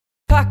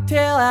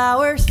Cocktail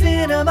Hour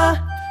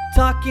Cinema.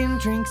 Talking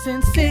drinks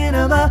and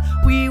cinema.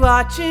 We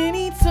watch and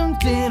eat some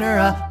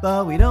dinner,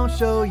 but we don't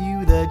show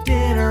you the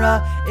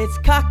dinner. It's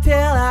Cocktail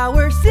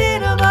Hour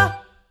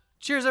Cinema.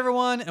 Cheers,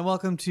 everyone, and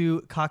welcome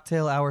to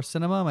Cocktail Hour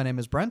Cinema. My name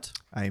is Brent.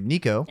 I'm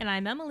Nico. And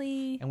I'm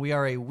Emily. And we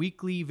are a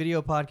weekly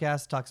video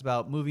podcast that talks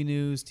about movie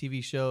news,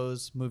 TV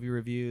shows, movie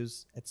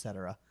reviews,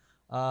 etc.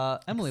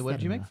 Emily, what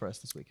did you make for us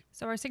this week?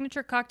 So our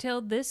signature cocktail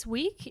this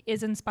week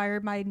is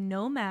inspired by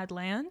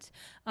Nomadland.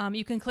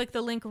 You can click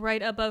the link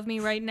right above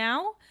me right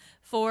now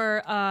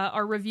for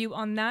our review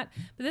on that.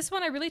 But this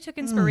one, I really took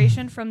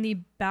inspiration from the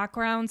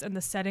backgrounds and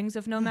the settings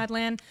of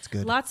Nomadland. It's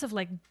good. Lots of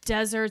like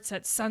deserts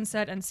at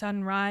sunset and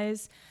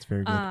sunrise. It's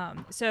very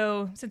good.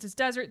 So since it's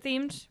desert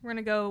themed, we're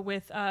gonna go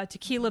with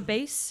tequila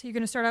base. You're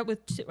gonna start out with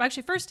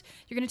actually first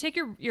you're gonna take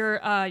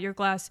your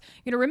glass.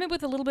 You're gonna rim it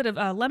with a little bit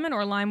of lemon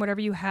or lime, whatever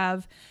you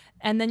have,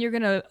 and then you're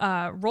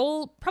gonna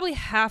roll probably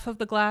half of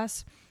the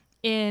glass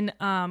in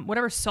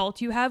whatever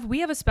salt you have. We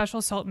have a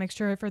special salt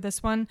mixture for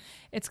this one.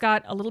 It's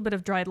got a little bit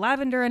of dried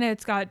lavender in it.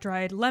 It's got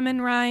dried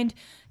lemon rind,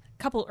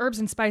 a couple herbs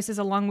and spices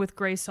along with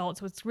gray salt.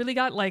 So it's really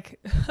got like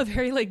a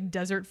very like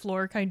desert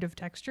floor kind of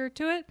texture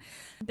to it.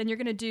 Then you're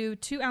going to do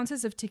 2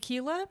 ounces of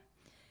tequila.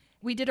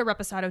 We did a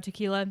reposado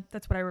tequila.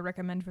 That's what I would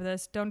recommend for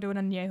this. Don't do an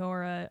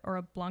añejo or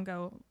a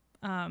blanco.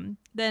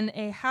 Then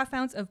a half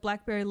ounce of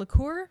blackberry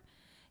liqueur,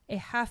 a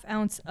half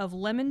ounce of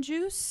lemon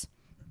juice.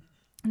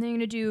 And then you're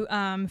going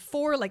to do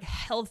 4 like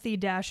healthy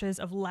dashes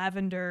of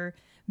lavender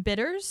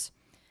bitters.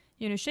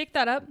 You're going to shake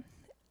that up.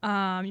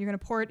 You're going to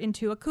pour it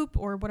into a coupe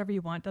or whatever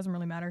you want. Doesn't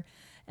really matter.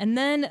 And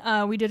then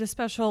we did a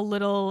special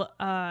little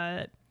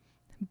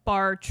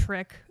bar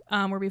trick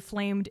where we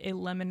flamed a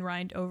lemon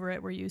rind over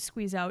it, where you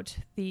squeeze out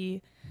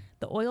the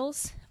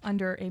oils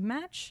under a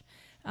match.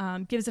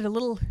 Gives it a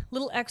little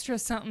extra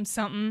something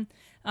something.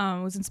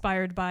 Was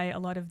inspired by a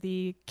lot of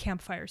the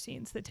campfire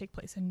scenes that take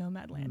place in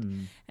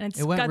Nomadland, and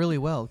It went really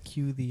well.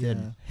 Cue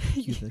the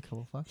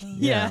couple fuck.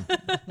 Yeah.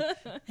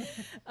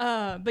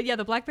 But yeah,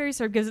 the blackberry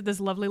syrup gives it this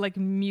lovely like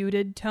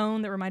muted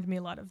tone that reminded me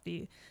a lot of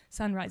the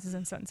sunrises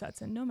and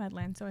sunsets in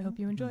Nomadland. So I hope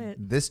you enjoy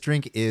it. This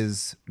drink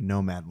is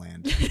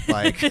Nomadland.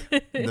 Like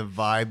the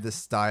vibe, the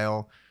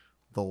style,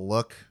 the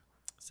look.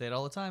 Say it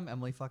all the time.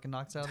 Emily fucking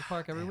knocks it out of the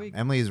park every week.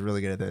 Emily is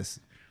really good at this.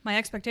 My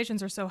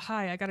expectations are so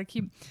high. I gotta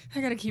keep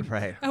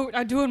right.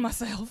 I do it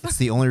myself. It's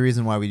the only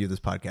reason why we do this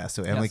podcast,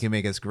 so Emily Yes. can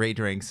make us great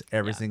drinks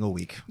every single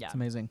week. Yeah. It's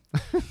amazing.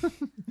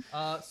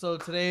 So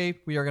today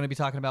we are going to be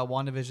talking about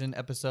WandaVision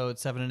episode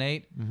 7 and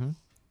 8. Mm-hmm.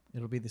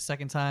 It'll be the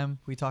second time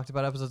we talked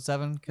about episode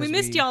 7. We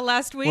missed y'all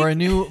last week. We're a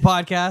new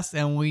podcast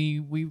and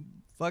we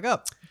fuck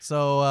up.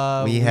 So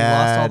we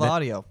lost all the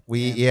audio.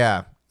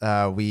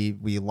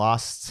 We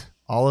lost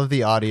all of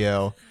the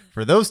audio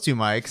for those 2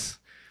 mics.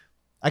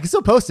 I can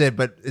still post it,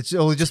 but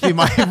it'll just be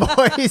my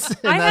voice.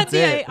 And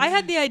I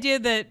had the idea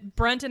that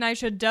Brent and I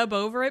should dub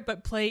over it,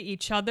 but play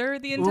each other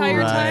the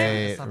entire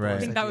time. Right. I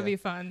think that would be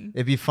fun.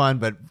 It'd be fun,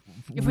 but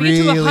if we get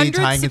to really 100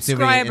 time-consuming and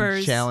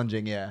subscribers,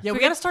 challenging. Yeah, we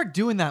got to start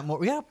doing that more.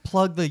 We got to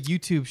plug the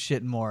YouTube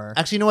shit more.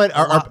 Actually, you know what?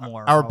 Our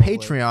probably.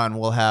 Patreon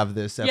will have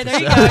this episode. Yeah,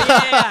 there you go.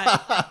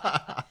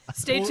 Yeah.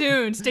 Stay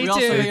tuned. We also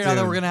figured out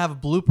that we're gonna have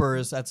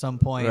bloopers at some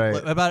point.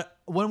 Right. About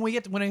when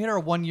I hit our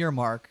 1 year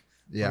mark.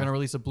 Yeah. We're going to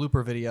release a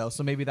blooper video,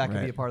 so maybe that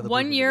could be a part of the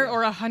 1 year video.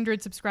 or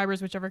 100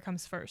 subscribers, whichever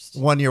comes first.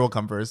 1 year will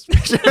come first.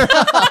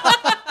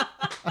 I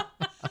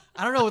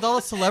don't know, with all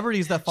the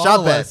celebrities that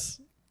follow us.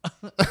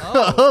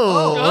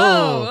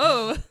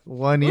 Oh.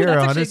 1 year,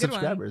 that's actually 100 a good one.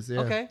 subscribers. Yeah.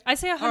 Okay. I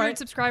say 100 right.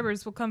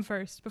 subscribers will come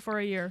first before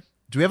a year.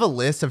 Do we have a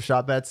list of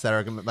shot bets that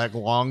are like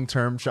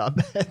long-term shot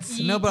bets?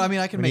 No, but I mean,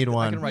 I can We need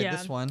one. I can write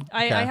this one.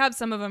 I Okay. have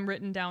some of them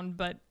written down,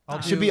 but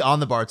It should be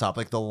on the bar top,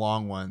 like the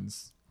long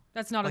ones.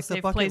 that's not Like a the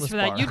safe bucket place list for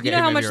that. bar. You Okay, know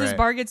how maybe much you're this right.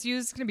 bar gets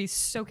used? It's going to be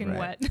soaking Right.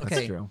 wet. That's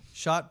Okay. true.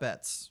 Shot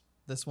bets.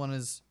 This one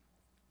is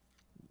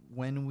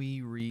when we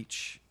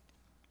reach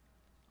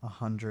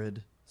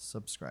 100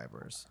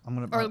 subscribers. I'm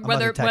gonna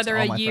Whether text all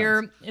a my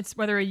year friends.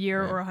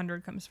 or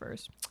 100 comes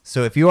first.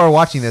 So if you are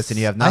watching this and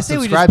you have not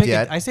subscribed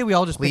yet, I say we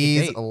all just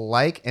please pick a date.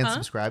 like and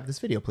subscribe to this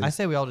video, please. I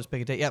say we all just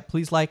pick a date. Yeah,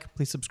 please like,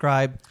 please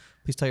subscribe,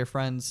 please tell your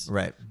friends.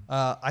 Right.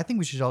 I think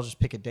we should all just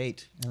pick a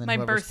date. And then My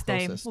whoever's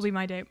birthday closest. will be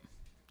my date.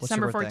 What's your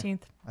December birthday?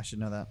 14th. I should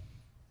know that.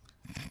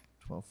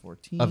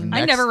 12/14. Of I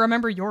Next- never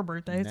remember your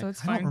birthday, so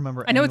it's I fine. don't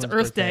remember. I know it's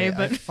anyone's Earth Day,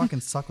 birthday. but I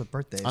fucking suck with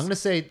birthdays. I'm going to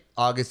say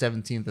August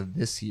 17th of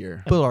this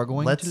year. People are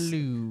going Let's- to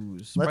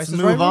lose. Let's Price is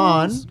move Right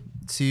on rules.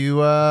 to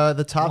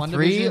the top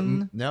 3.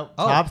 WandaVision.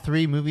 Top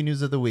 3 movie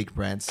news of the week,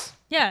 Brents.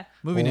 yeah.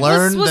 Movie news.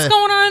 Learn What's the-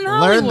 going on in Learn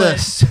Hollywood?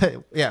 this.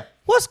 Yeah.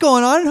 What's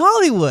going on in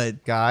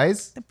Hollywood?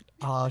 Guys,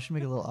 Oh, I should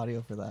make a little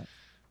audio for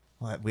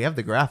that. we have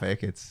the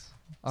graphic. It's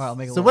All right, I'll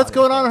make a So little what's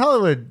audio going for on it. in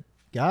Hollywood,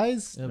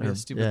 guys? It'll be a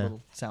stupid Yeah.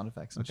 little sound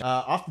effects. And shit.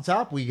 Off the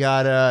top, we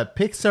got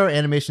Pixar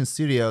Animation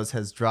Studios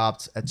has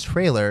dropped a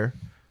trailer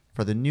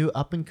for the new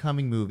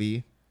up-and-coming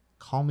movie,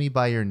 Call Me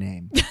By Your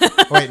Name.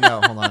 Wait, no,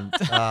 hold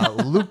on.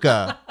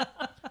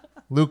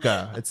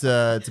 Luca. It's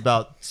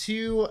about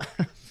two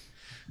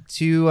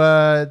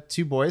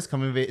two boys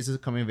coming of age. This is a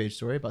coming of age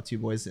story about two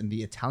boys in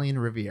the Italian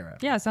Riviera.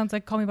 Yeah, sounds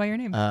like Call Me by Your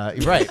Name.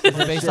 Right. Is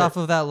it based off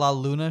of that La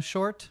Luna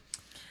short?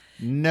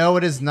 No,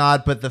 it is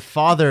not. But the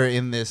father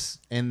in this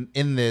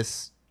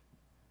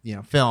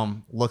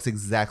film looks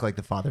exactly like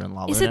the father in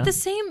La Luna. Is it the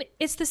same?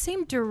 It's the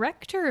same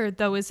director,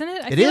 though, isn't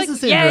it? It is the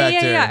same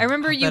director. Yeah. I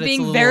remember you bet it's being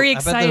a little- very I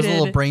bet excited. there's a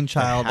little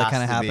brainchild that Has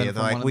kind of to be. happened. They're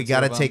From like, one of we the got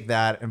to two of take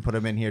that and put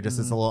them in here just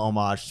as a little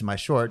homage to my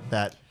short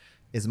that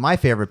is my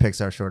favorite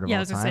Pixar short of Yeah, I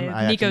all was gonna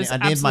time. say, Nico's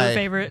absolute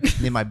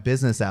favorite. Named my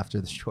business after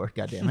the short.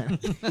 God damn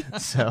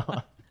it. So.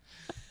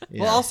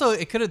 Yeah. Well, also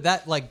it could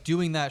have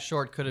doing that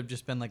short could have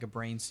just been like a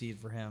brain seed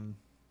for him,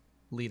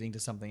 leading to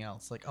something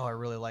else. Like, oh, I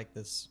really like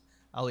this.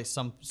 At least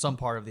some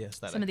part of the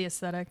aesthetic. Some of the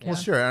aesthetic. Yeah. Well,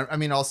 sure. I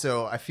mean,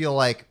 also, I feel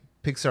like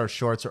Pixar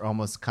shorts are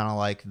almost kind of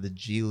like the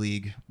G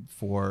League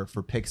for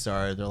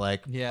Pixar. They're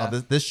like, Yeah. oh,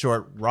 this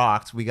short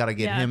rocked. We got to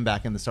get Yeah. him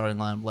back in the starting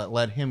line.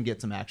 Let him get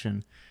some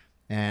action.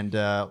 And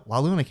La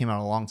Luna came out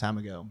a long time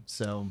ago.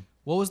 So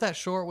What was that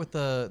short with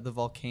the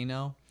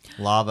volcano?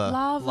 Lava.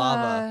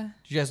 Lava.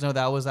 Did you guys know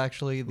that was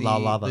actually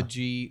Lava. the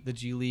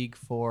G League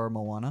for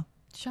Moana?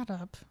 Shut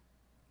up.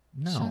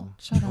 No,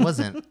 Shut it up.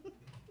 wasn't.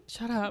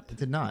 Shut up. It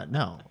did not.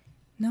 No.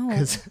 No.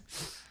 'Cause-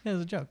 Yeah, it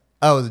was a joke.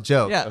 Oh, it was a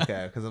joke. Yeah.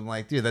 Okay. Because I'm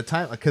like, dude,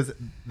 because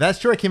that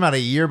short came out a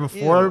year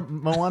before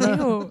Moana.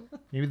 Ew.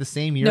 Maybe the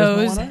same year No,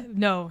 as Moana.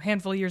 no,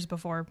 handful of years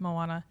before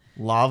Moana.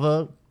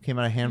 Lava came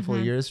out a handful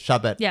of years.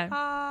 Shot bet. Yeah.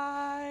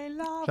 I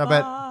love Shall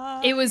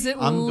bet. It was at it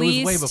was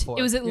way least before.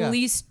 it was at Yeah.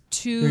 least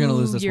You're gonna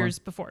lose 2 this years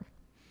before.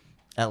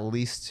 At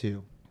least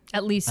two.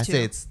 At least I two.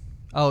 say it's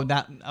Oh,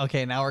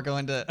 okay. Now we're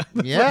going to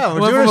Yeah,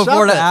 we're went doing from a shot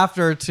before to bet.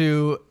 after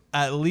to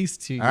at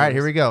least 2 years. all right.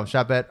 Here we go.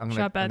 Shot bet. I'm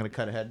Shot bet. gonna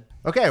cut ahead.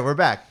 Okay, we're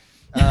back.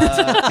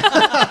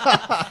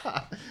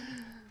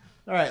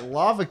 All right.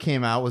 Lava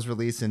came out, was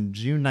released in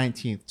June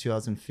 19th,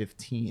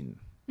 2015.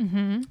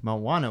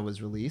 Moana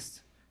was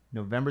released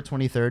November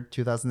 23rd,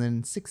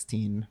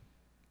 2016.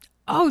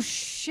 Oh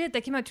shit,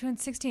 that came out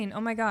 2016.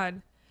 Oh my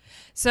god.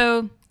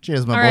 So,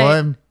 Cheers, my All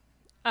boy.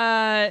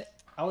 right.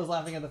 I was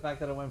laughing at the fact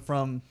that it went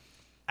from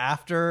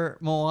after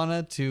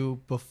Moana to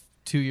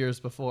 2 years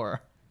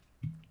before.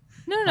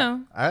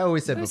 no. I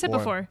always said I before. said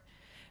before.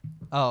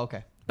 Oh,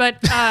 okay.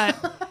 But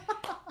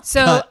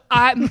so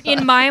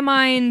in my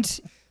mind,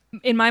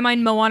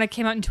 Moana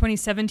came out in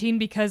 2017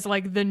 because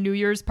like the New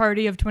Year's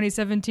party of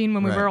 2017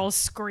 when we Right. were all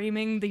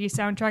screaming the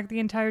soundtrack the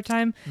entire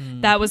time,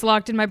 that was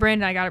locked in my brain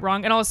and I got it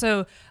wrong. And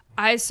also,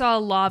 I saw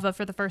Lava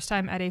for the first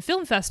time at a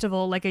film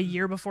festival like a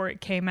year before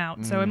it came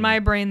out. So in my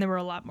brain, they were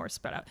a lot more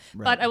spread out.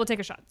 But I will take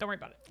a shot. Don't worry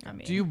about it. I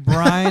mean, Do you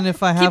brine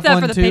if I have keep that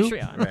one for the too?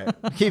 Patreon.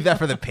 Right. Keep that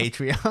for the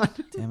Patreon.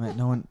 Damn it,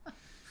 no one.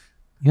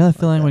 You know that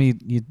feeling when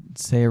you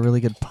say a really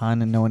good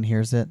pun and no one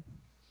hears it?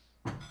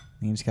 And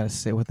you just gotta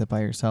sit with it by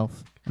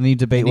yourself. And then you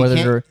debate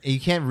whether you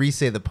can't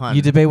re-say the pun.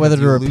 you debate whether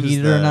to because you repeat lose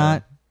it or the-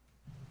 not,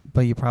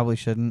 but you probably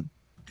shouldn't.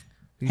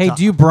 You Hey, talk-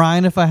 do you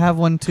brine if I have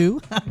one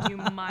too? Do you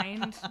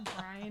mind,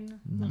 Brian?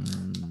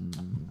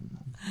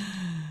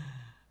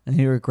 And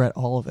you regret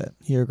all of it.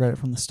 You regret it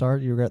from the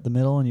start, you regret the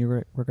middle, and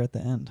you regret the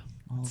end.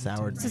 All of it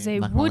Soured. too. This is a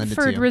Not gonna lend it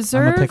to Woodford you.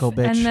 Reserve pickle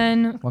bitch. and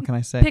then What can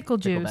I say? pickle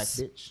Pickleback juice.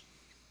 bitch.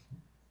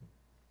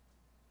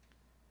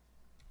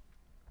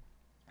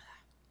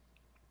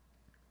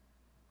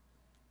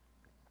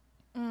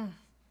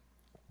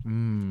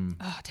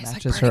 Oh, it tastes That's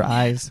like just her Burning Man.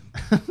 eyes.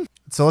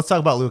 So let's talk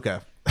about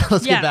Luca.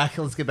 Let's Yeah.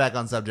 get back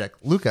on subject.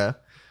 Luca,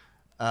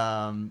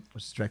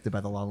 which is directed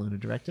by the La Luna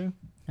director.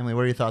 Emily,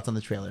 what are your thoughts on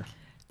the trailer?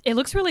 It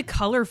looks really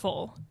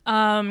colorful.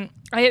 I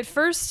at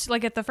first,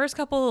 like at the first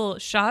couple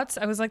shots,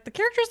 I was like, the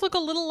characters look a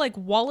little like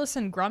Wallace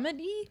and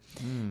Gromit-y.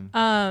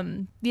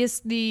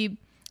 The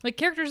like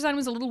character design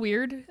was a little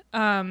weird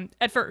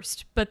at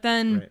first, but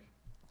then Right.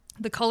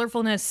 the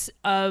colorfulness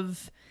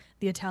of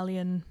the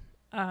Italian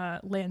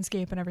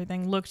landscape and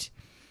everything looked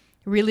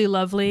really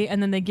lovely. And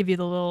then they give you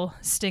the little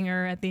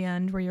stinger at the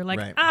end where you're like,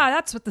 Right.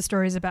 that's what the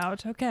story's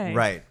about. Okay.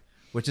 Right.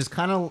 Which is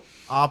kind of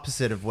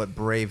opposite of what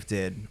Brave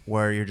did,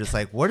 where you're just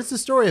like, what is the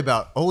story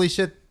about? Holy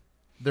shit,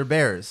 they're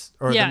bears.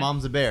 Or Yeah. the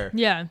mom's a bear.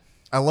 Yeah.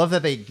 I love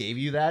that they gave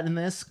you that in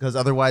this, because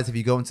otherwise, if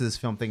you go into this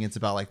film thinking it's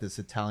about like this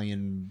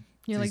Italian,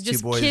 You're these like, two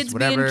just boys, kids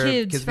whatever,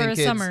 being kids for being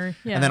a summer.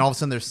 Yeah. and then all of a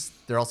sudden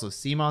they're also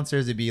sea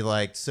monsters. It'd be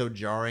like so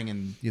jarring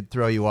and you'd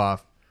throw you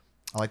off.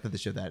 I like that they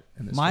showed that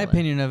in this. My trailer.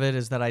 opinion of it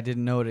is that I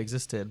didn't know it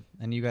existed,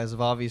 and you guys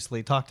have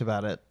obviously talked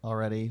about it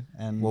already.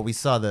 And Well, we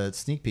saw the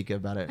sneak peek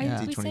about it I,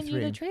 at we sent you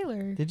the D23.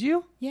 trailer. did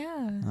you?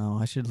 Yeah. Oh,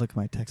 I should look at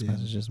my text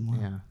messages more.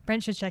 Yeah.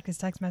 Brent should check his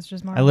text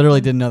messages more. I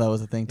literally didn't know that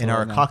was a thing. In till our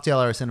right now. Cocktail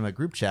Hour Cinema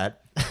group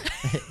chat,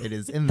 it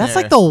is in That's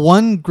there. like the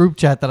one group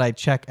chat that I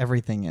check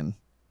everything in,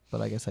 but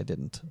I guess I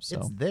didn't. So,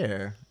 It's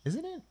there,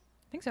 isn't it?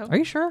 I think so. are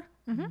you sure?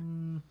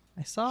 Mm-hmm.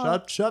 I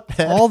saw Shut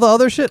all the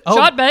other shit. Oh,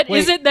 Shot bet. wait.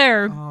 Is it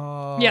there?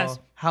 Oh. Yes.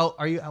 How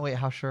are you? Wait,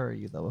 how sure are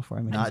you though? Before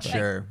I make Not this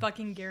sure. I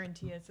fucking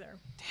guarantee it's there.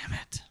 Damn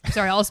it.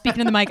 Sorry, I'll speak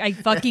into the mic. I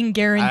fucking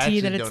guarantee actually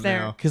that it's don't there.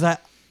 know. Because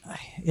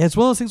it's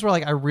one of those things where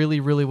like I really,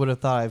 really would have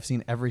thought I've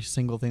seen every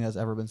single thing that's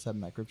ever been said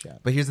in that group chat.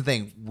 But here's the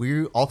thing: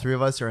 all three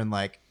of us are in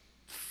like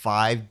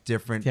 5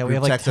 different Yeah, we group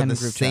have, like, chats of 10 the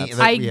group same. chats.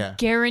 I yeah.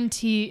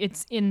 guarantee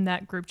it's in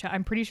that group chat.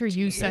 I'm pretty sure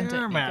you sent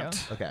it. Nico.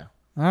 Okay.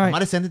 All I right.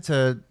 might have sent it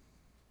to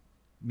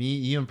me,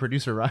 you, and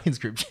producer Ryan's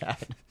group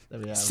chat.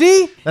 that we have.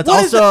 See? That's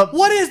What is also- it?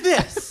 What is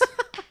this?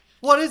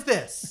 What is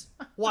this?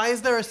 Why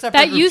is there a separate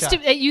That group used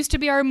chat? to it used to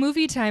be our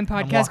movie time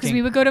podcast because walking.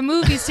 we would go to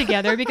movies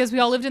together because we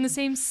all lived in the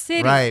same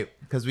city. Right,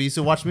 because we used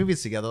to watch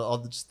movies together, all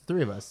just the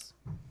 3 of us.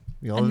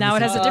 We all And lived now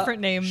in it the has a same-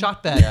 different name.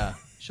 Shot bet. Yeah.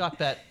 Shot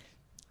bet.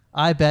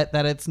 I bet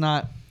that it's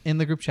not in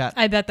the group chat.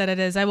 I bet that it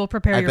is. I will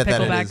prepare I your bet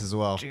that pickleback. it is as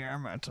well.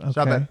 Damn it.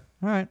 Shot bet.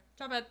 All right.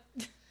 Stop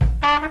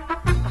it.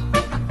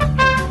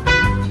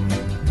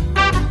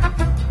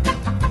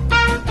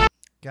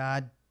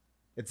 God.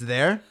 It's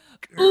there?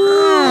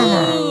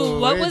 Ooh,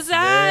 what it's was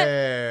that?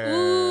 there.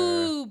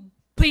 Ooh,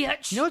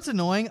 bitch. You know what's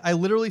annoying? I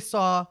literally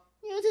saw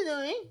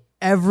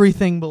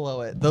everything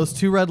below it. Those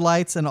 2 red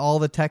lights and all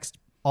the text,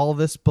 all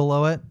this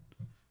below it.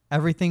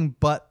 Everything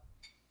but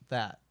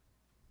that.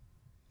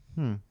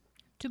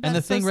 Too bad, And the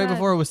it's so thing right sad.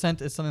 before it was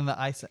sent is something that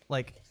I sent.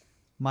 Like,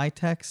 my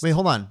text. Wait,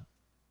 hold on.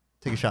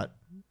 Take a shot.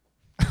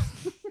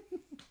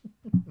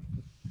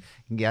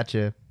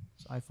 Gotcha.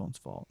 It's iPhone's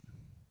fault.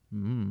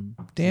 Mm.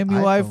 Damn you,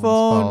 iPhone's iPhone.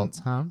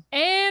 fault, huh?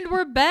 And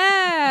we're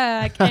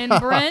back. And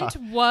Brent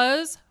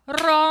was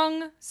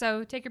wrong.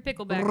 So take your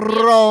pickleback.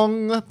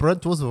 Wrong.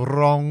 Brent was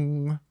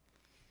wrong.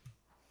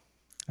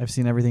 I've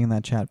seen everything in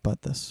that chat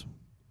but this.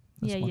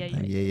 Yeah, one yeah,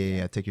 thing.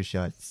 Yeah. Take your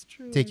shot. It's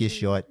true. Take your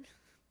shot.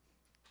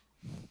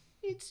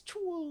 It's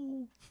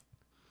true.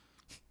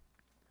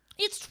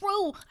 It's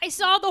true. I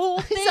saw the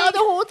whole thing.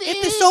 whole thing.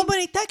 If there's so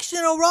many texts in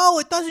a row,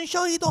 it doesn't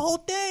show you the whole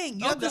thing.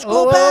 You have to Whoa,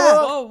 scroll whoa, back.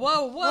 Whoa,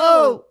 whoa, whoa.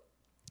 Whoa.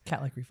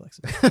 Cat-like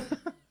reflexes.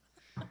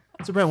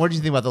 So, Brent, what did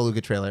you think about the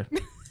Luca trailer?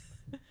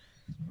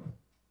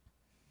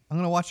 I'm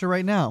going to watch it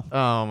right now.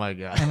 Oh, my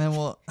God. And then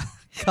we'll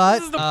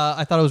cut.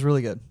 I thought it was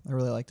really good. I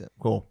really liked it.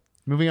 Cool.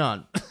 Moving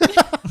on.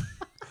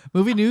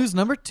 Movie news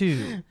number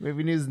 2.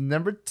 Movie news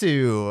number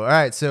 2. All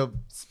right. So,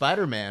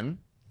 Spider-Man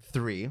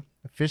 3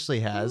 officially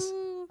has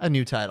a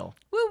new title.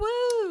 Woo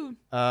woo.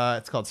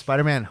 It's called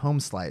Spider-Man Home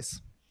Slice.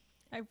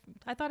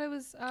 I thought it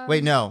was.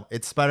 Wait, no.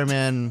 It's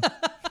Spider-Man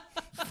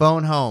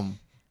Phone Home.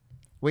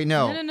 Wait,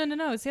 no.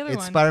 No. It's the other It's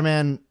one.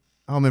 Spider-Man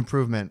Home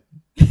Improvement.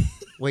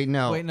 Wait,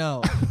 no. Wait,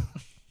 no.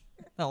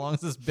 How long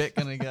is this bit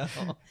going to go?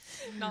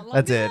 Not long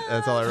That's it. enough.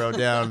 That's all I wrote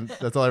down.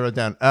 That's all I wrote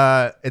down.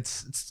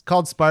 It's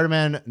called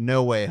Spider-Man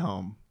No Way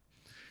Home.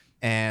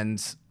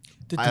 And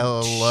I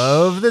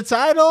love the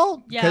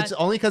title. Yeah.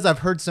 Only because I've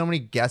heard so many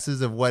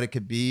guesses of what it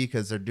could be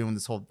because they're doing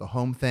this whole, the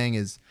home thing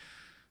is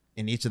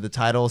in each of the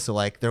titles. So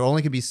like there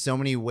only could be so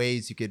many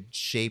ways you could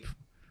shape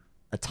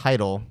a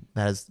title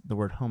that has the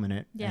word home in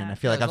it. Yeah. And I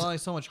feel like There's I've only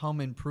so much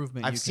home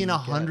improvement. I've you seen can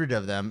 100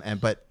 of them,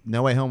 but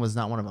No Way Home was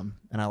not one of them.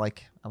 And I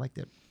liked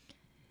it.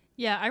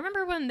 Yeah, I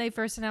remember when they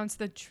first announced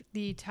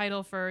the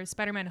title for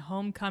Spider-Man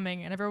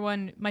Homecoming, and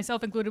everyone,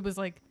 myself included, was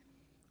like,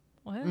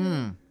 "What?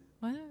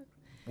 What?"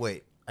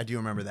 Wait, I do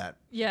remember that.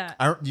 Yeah.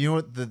 You know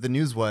what the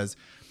news was?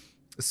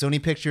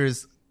 Sony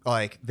Pictures,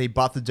 like they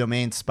bought the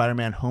domain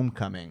Spider-Man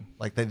Homecoming.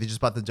 Like they just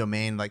bought the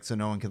domain, like so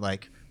no one could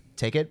like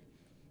take it.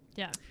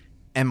 Yeah.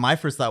 And my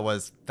first thought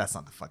was, that's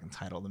not the fucking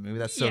title of the movie.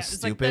 That's so yeah, it's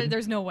stupid. Like,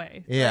 there's no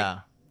way. Yeah.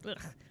 Like,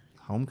 ugh.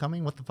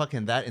 Homecoming? What the fuck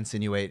can that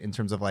insinuate in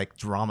terms of like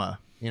drama?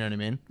 You know what I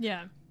mean?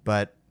 Yeah.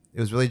 But it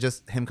was really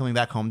just him coming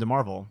back home to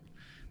Marvel.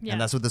 Yeah.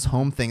 And that's what this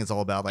home thing is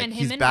all about. Like and him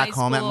he's in back high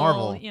home at school,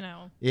 Marvel. You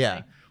know. Yeah.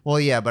 like- Well,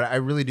 yeah, but I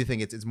really do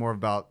think it's more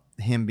about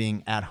him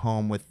being at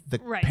home with the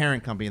Right.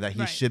 parent company that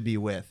he Right. should be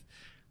with.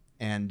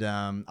 And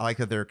I like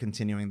that they're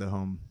continuing the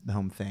home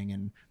thing.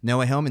 And No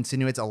Way Home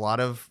insinuates a lot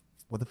of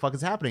what the fuck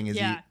is happening. Is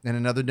Yeah. he in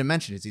another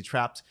dimension? Is he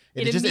trapped?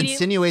 It just immediate-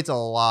 insinuates a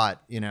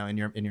lot, you know, in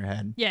your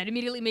head. Yeah, it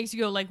immediately makes you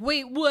go like,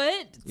 "Wait,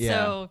 what?" Yeah,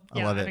 so I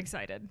yeah, love I'm it.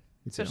 excited, too.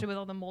 especially with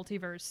all the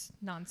multiverse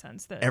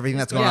nonsense that Everything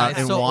is that's going Yeah, on it's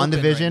in so open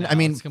right WandaVision. now. I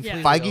mean, It's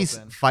completely Feige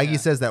open. Yeah.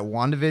 says that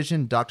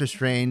WandaVision, Doctor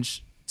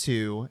Strange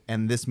 2,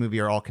 and this movie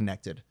are all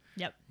connected.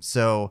 Yep.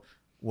 So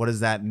what does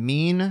that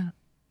mean?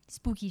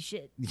 Spooky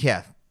shit.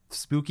 Yeah,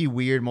 spooky,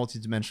 weird,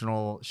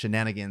 multidimensional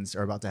shenanigans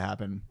are about to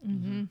happen.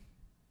 Mm-hmm.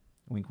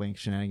 Wink, wink.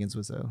 Shenanigans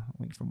was a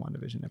wink from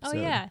WandaVision Oh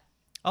episode. yeah.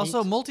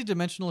 Also,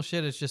 multi-dimensional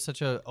shit is just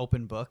such an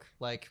open book.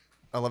 Like,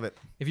 I love it.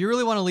 if you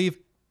really want to leave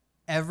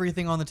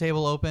everything on the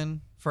table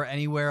open for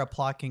anywhere a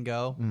plot can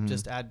go, Mm-hmm.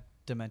 just add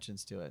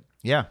dimensions to it.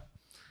 Yeah.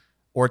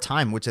 Or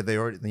time, which they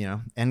already, you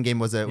know, Endgame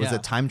was a Yeah.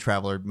 time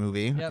traveler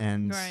movie, Yep.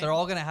 and Right. They're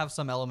all going to have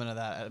some element of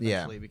that Yeah.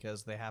 eventually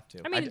because they have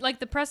to. I mean, like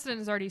the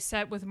precedent is already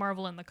set with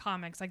Marvel in the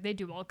comics. Like they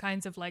do all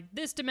kinds of like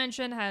this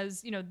dimension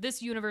has, you know,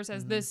 this universe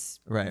has this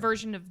Right.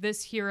 version of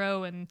this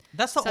hero, and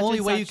that's the such only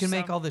and way you such, can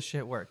make so- all this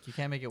shit work. You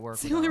can't make it work.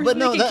 it's the only without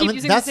reason it. no, they that- can I keep mean,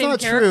 using that's the same not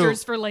true.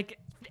 characters for like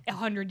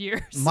 100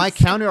 years. my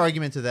counter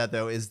argument to that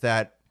though is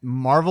that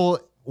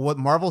what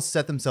Marvel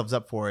set themselves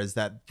up for is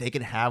that they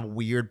can have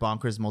weird,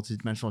 bonkers,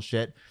 multidimensional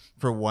shit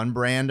for one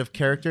brand of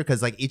character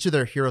because like each of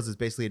their heroes is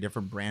basically a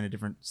different brand, a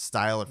different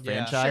style of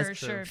Yeah. franchise.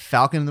 Sure.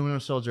 Falcon and the Winter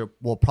Soldier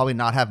will probably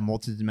not have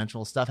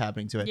multidimensional stuff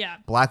happening to it. Yeah.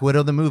 Black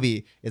Widow the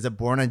movie is a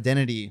Born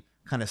Identity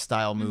kind of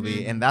style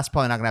movie, and that's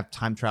probably not gonna have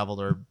time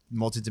travel or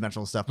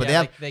multi-dimensional stuff.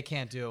 But they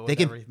can't do it with they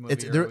can- every movie,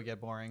 it's- or they're- it would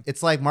get boring.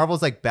 it's like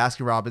Marvel's like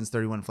Baskin Robbins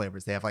 31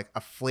 flavors. They have like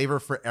a flavor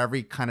for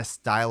every kind of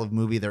style of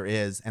movie there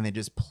is, and they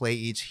just play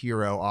each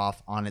hero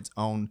off on its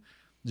own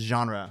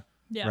genre,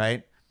 Yeah.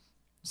 right?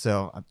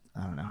 So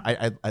I don't know.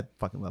 I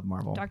fucking love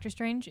Marvel. Doctor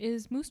Strange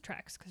is Moose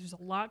Tracks because there's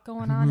a lot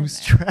going on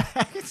Moose in there.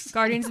 Tracks.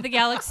 Guardians of the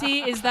Galaxy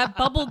is that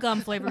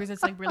bubblegum flavor because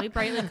it's like really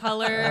brightly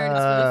colored. It's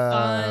really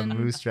fun.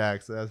 Moose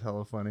Tracks. That's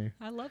hella funny.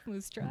 I love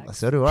Moose Tracks.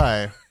 So do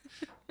I.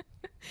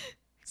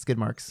 Skid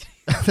marks.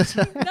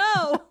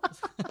 No.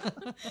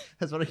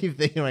 That's what I keep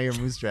thinking when I hear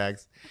Moose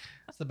Tracks.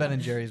 It's the Ben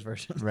and Jerry's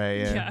version. Right.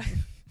 Yeah.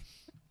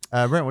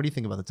 Yeah. Brent, what do you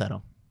think about the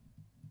title?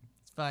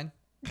 It's fine.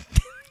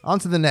 On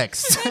to the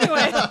next.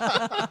 Anyway.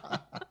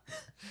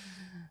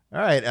 All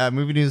right,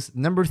 movie news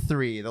number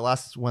 3, the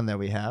last one that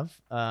we have.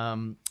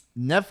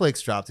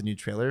 Netflix dropped a new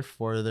trailer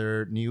for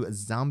their new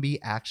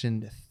zombie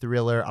action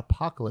thriller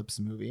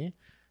apocalypse movie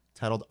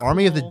titled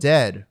Army of the Cool.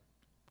 Dead.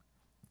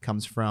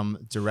 Comes from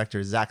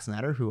director Zack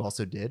Snyder, who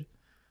also did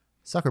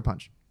Sucker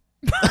Punch.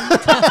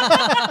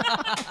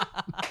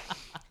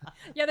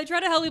 Yeah, they try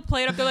to hell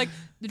play it up. They're like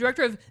the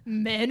director of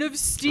Men of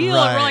Steel.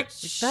 Right. And we're like,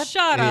 That-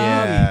 shut up.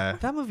 Yeah.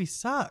 That movie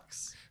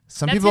sucks.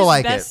 Some That's people his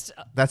like best- it.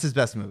 That's his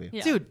best movie.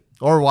 Yeah. Dude,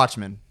 Or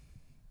Watchmen.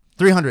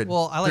 300.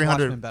 Well, I like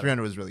 300, Watchmen better.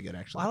 300 was really good,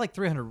 actually. I like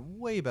 300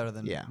 way better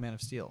than Yeah. Man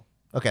of Steel.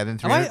 Okay, then Am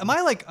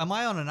 300. am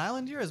I on an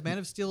island here? Is Man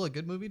of Steel a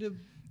good movie to?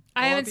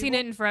 I a lot haven't of seen people?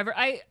 it in forever.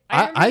 I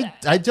remember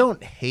that. I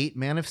don't hate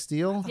Man of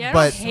Steel, Yeah, I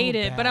but don't hate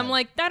it, but I'm bad.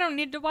 like, I don't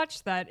need to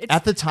watch that. It's,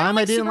 At the time,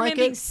 I don't didn't Superman like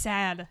being it.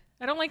 sad.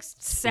 I don't like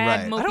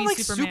sad, Right. mopey I don't like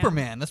Superman.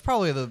 Superman. That's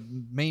probably the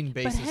main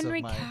But basis Henry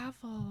of my.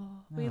 Cavill,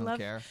 we I don't love.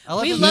 care.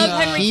 We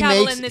love Henry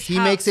Cavill in this he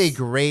makes a house.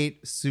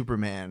 great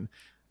Superman.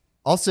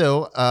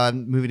 Also,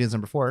 movie news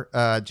number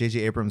 4. J.J.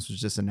 Abrams was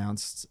just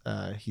announced.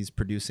 He's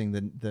producing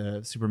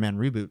the Superman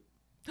reboot.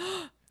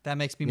 That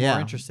makes me Yeah.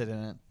 more interested in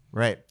it.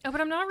 Right. Oh,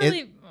 but I'm not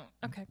really.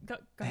 Okay, go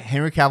ahead.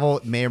 Henry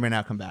Cavill may or may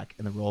not come back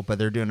in the role, but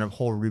they're doing a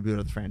whole reboot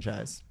of the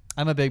franchise.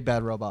 I'm a big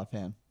Bad Robot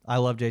fan. I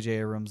love J.J.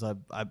 Abrams.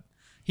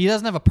 He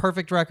doesn't have a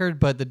perfect record,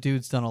 but the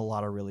dude's done a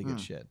lot of really good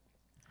shit.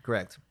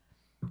 Correct.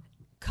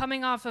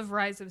 Coming off of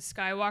Rise of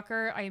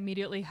Skywalker, I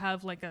immediately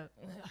have like a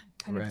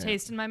kind Right. of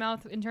taste in my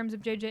mouth in terms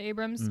of J.J.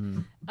 Abrams.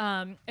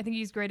 I think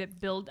he's great at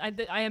build.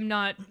 I am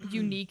not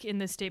unique in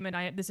this statement.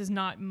 This is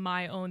not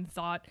my own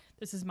thought.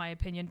 This is my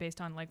opinion based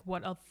on like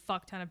what a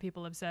fuck ton of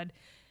people have said.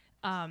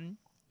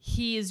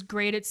 He is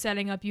great at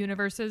setting up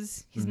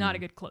universes. He's not a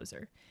good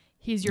closer.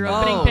 He's your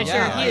opening Oh, pitcher.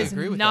 yeah, he I is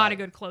agree with not that. a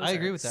good closer. I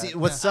agree with that. See,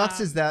 what Yeah. sucks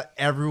is that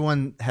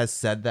everyone has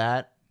said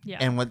that, Yeah.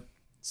 and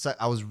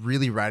I was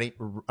really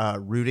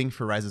rooting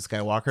for Rise of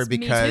Skywalker Me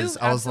because too,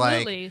 I was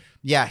absolutely. like,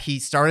 yeah, he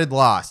started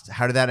Lost.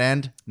 How did that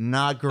end?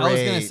 Not great. I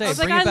was gonna say, I was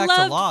like, bring it back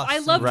to Lost. I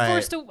loved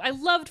Right. I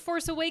loved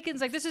Force Awakens.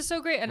 Like, this is so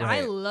great, and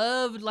I Right.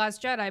 loved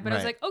Last Jedi. But I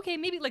was Right. like, okay,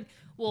 maybe like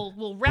we'll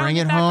round Bring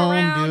it it back home,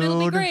 around. It'll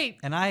be dude. great.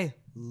 And I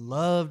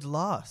loved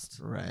Lost.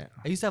 Right.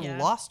 I used to have Yeah.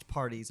 Lost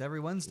parties every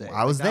Wednesday.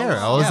 I was Like, that there.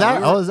 I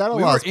was at a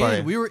we Lost were party.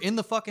 in, We were in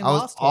the fucking I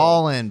was Lost hole.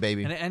 all in,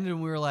 baby. And it ended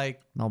and we were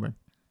like, Melbourne.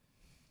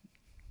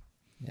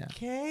 Yeah.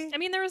 okay. I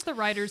mean, there was the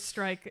writers'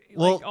 strike.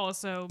 Well, like,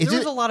 also, it There was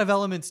just- a lot of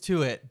elements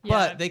to it, Yeah.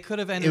 but they could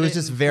have ended It was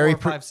just in very 4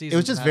 or 5 seasons. it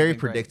was just and that'd very been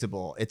great.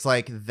 predictable. It's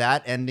like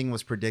that ending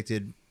was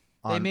predicted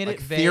on They made like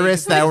it vague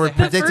theorists because that were they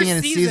had- predicting The it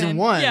in first season season,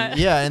 1.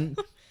 yeah.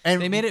 And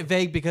They made it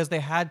vague because they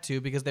had to,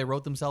 because they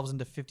wrote themselves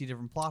into 50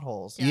 different plot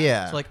holes.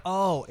 Yeah. It's like,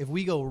 oh, if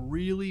we go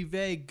really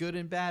vague, good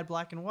and bad,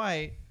 black and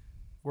white,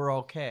 we're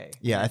okay.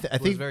 Yeah, I It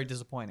was think very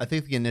disappointing. I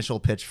think the initial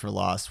pitch for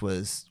Lost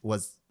was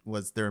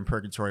they're in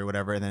purgatory or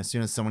whatever, and then as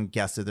soon as someone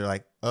guessed it, they're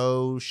like,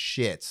 "Oh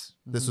shit,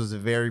 this was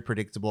very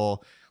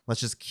predictable. Let's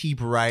just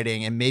keep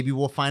writing, and maybe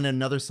we'll find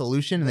another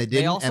solution." And they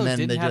didn't, They also and then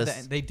didn't they have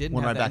just they didn't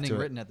went have right the back ending to it.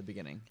 written at the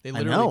beginning. They I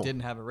literally know.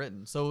 didn't have it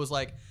written. So it was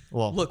like,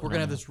 Well, look, we're I gonna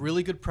have know. this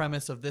really good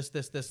premise of this,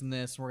 and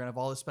this, and we're gonna have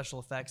all the special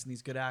effects and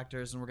these good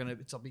actors, and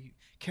it's all be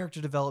character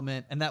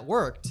development, and that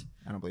worked.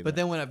 I don't believe But it.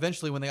 then when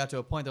they got to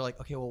a point, they're like,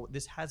 okay, well,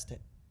 this has to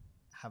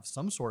have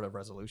some sort of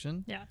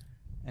resolution. yeah.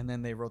 And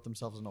then they wrote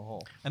themselves in a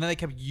hole. And then they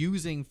kept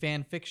using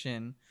fan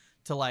fiction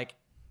to like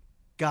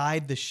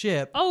guide the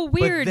ship. Oh,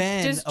 but weird.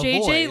 then Does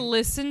JJ avoid-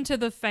 listen to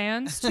the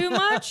fans too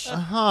much?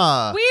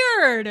 Huh.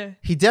 Weird.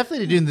 He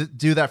definitely didn't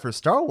do that for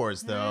Star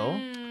Wars, though.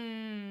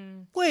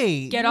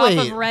 Wait. Get off of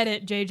Wait.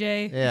 Reddit,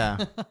 JJ.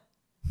 Yeah,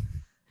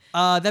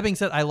 That being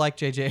said, I like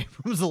J.J.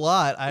 Abrams a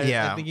lot. I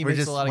think he we're makes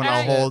just a lot of on good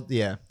a shit. whole.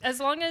 Yeah. As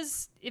long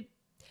as it.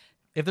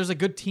 If there's a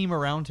good team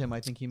around him,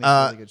 I think he makes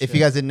really good shit. If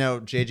you guys didn't know,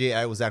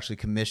 JJ was actually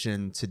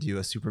commissioned to do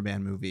a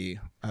Superman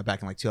movie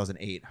back in like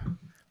 2008.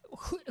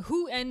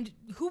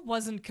 Who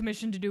wasn't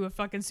commissioned to do a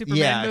fucking Superman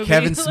Yeah, movie?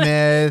 Kevin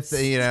Like,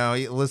 Smith. You know,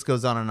 the list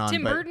goes on and on.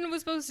 Tim but Burton was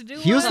supposed to do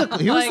He was one.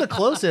 the Like,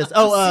 closest.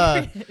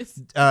 Oh, serious.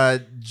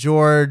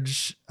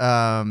 George,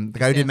 the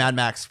guy who did Mad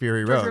Max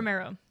Fury George Road.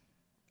 Romero.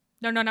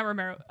 No, not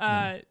Romero.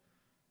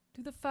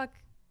 Who the fuck?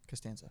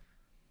 Costanza.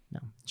 No,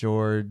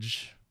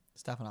 George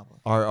Stephanopoulos.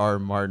 R.R.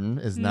 Martin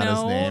is not his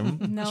No, name.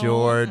 no.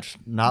 George,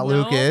 not No.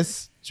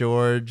 Lucas.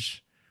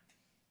 George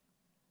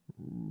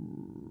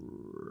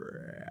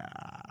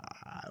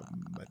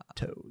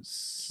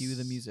Ramos. Cue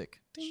the music.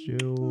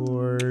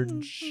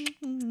 George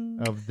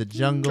of the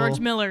Jungle. George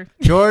Miller.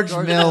 George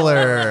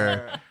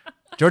Miller.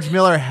 George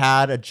Miller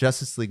had a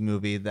Justice League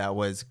movie that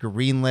was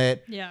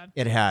greenlit. Yeah.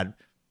 It had,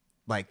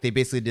 like, they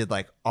basically did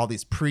like all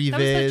these previs. That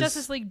was the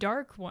Justice League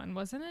Dark one,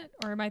 wasn't it?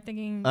 Or am I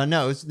thinking?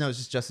 No, it was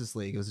just Justice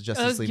League. It was a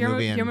Justice League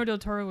movie. And Guillermo del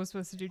Toro was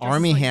supposed to do Justice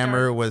Armie League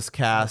Hammer Dark. was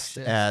cast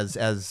shit.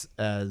 as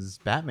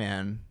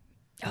Batman,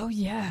 Oh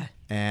yeah.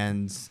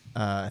 and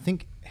I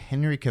think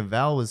Henry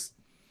Cavill was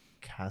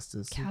cast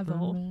as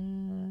Cavill.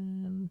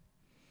 Superman.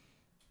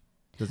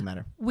 Doesn't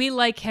matter. We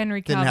like Henry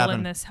Didn't Cavill happen.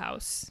 in this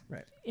house.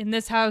 Right. In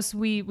this house,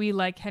 we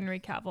like Henry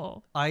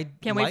Cavill. I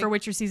Can't wait for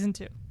Witcher season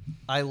 2.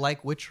 I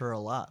like Witcher a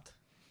lot.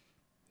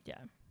 Yeah.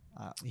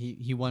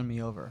 He won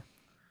me over.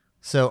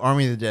 So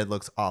Army of the Dead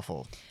looks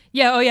awful.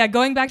 Yeah. Oh yeah.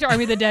 Going back to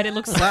Army of the Dead, it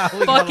looks Wow,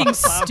 we got fucking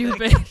off topic.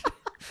 stupid.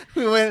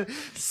 We went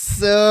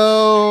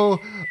so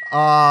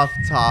off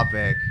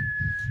topic.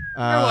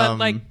 We're what,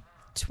 like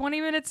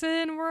 20 minutes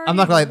in? We're I'm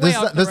not gonna lie. way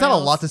off the There's not a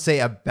rails. lot to say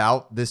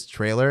about this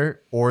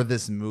trailer or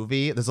this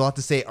movie. There's a lot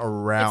to say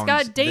around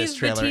It's got Dave this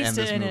trailer and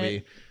Bautista this in movie.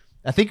 it.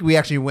 I think we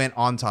actually went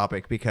on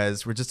topic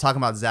because we're just talking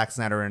about Zack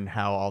Snyder and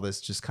how all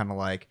this just kind of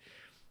like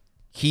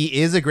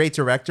he is a great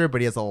director,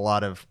 but he has a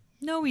lot of.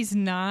 No, he's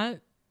not.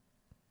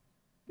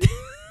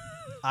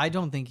 I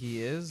don't think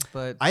he is,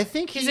 but I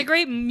think He's a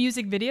great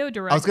music video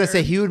director. I was gonna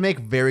say he would make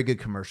very good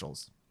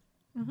commercials.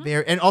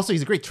 Very, and also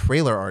he's a great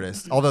trailer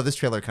artist. Although this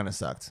trailer kind of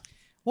sucked.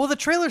 well, the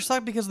trailer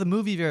sucked because the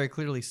movie very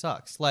clearly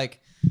sucks.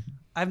 Like,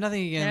 I have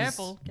nothing against.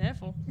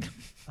 Careful.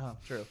 Oh,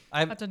 true.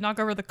 I have to knock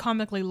over the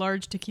comically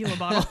large tequila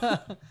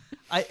bottle.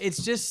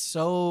 It's just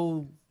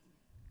so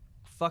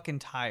fucking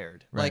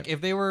tired. Right. Like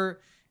if it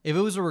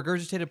was a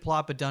regurgitated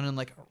plot but done in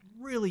like a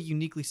really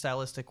uniquely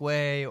stylistic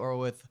way, or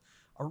with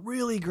a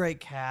really great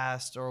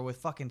cast, or with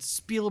fucking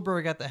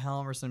Spielberg at the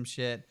helm or some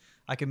shit,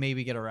 I could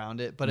maybe get around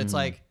it. But it's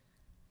like,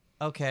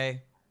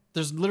 okay,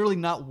 there's literally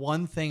not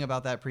one thing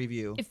about that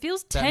preview. It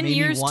feels that 10 made me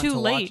years want too to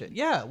watch late. it.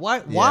 Yeah. Why?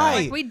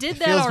 Like we did It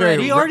that feels very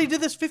already. We already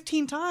did this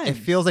 15 times. It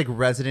feels like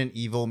Resident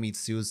Evil meets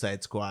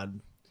Suicide Squad.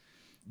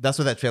 That's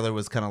what that trailer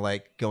was kind of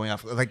like going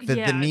off. Like the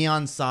Yeah.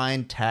 neon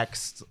sign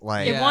text.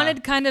 Like It Yeah.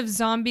 wanted kind of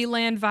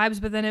Zombieland vibes,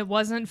 but then it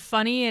wasn't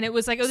funny, and it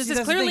was like, oh, this See, is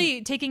that's the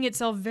clearly taking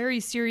itself very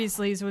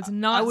seriously, so it's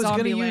not I was Zombieland.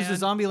 gonna use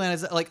the Zombieland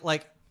as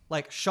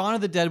like Shaun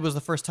of the Dead was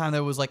the first time that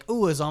it was like,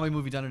 ooh, a zombie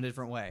movie done in a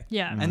different way.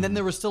 Yeah. And then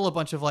there was still a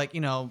bunch of like,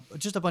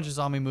 just a bunch of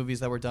zombie movies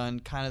that were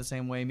done kind of the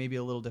same way, maybe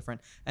a little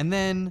different. And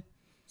then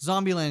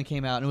Zombieland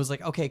came out and it was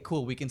like, okay,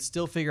 cool, we can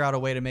still figure out a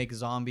way to make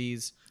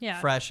zombies Yeah.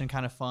 fresh and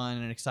kind of fun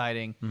and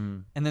exciting.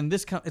 And then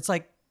it's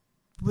like,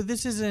 but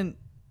this isn't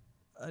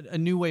a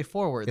new way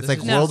forward. it's This like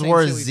is the World same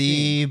War shit we've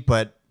Z, seen.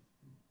 but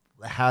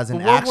has an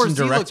But World War action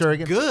Z director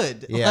looked again.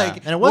 good. Yeah, Like,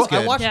 and it was I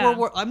good. watched Yeah. World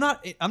War. I'm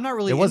not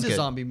really It was into good.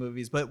 zombie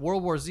movies, but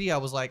World War Z, I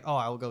was like, oh,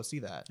 I will go see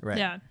that. Right.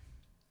 Yeah.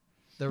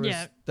 There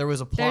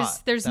was a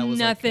plot. There's that was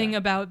like nothing that.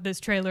 about this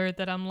trailer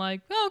that I'm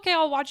like, oh, okay,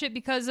 I'll watch it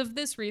because of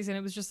this reason.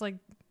 It was just like,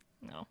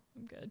 no,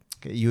 I'm good.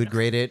 Okay, you would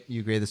grade it.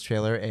 You grade this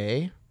trailer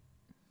A.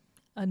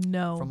 A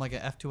no. From like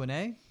an F to an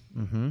A.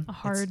 a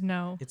hard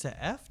no. It's an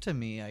F to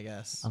me, I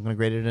guess. I'm gonna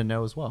grade it a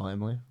no as well,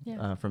 Emily.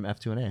 Yeah. From F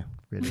to an A.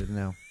 Graded a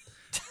no.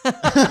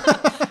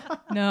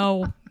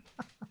 No.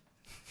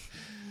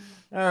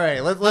 All right,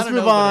 let's don't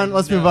move know, on. but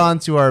Let's no. move on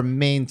to our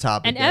main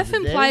topic. An of F the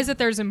day. implies that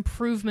there's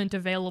improvement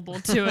available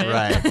to it.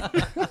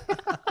 Right.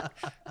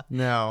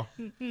 No,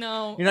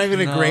 No. you're not even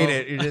gonna No. grade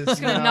it. You're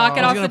just gonna knock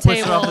it I off was the gonna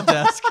push it off table. the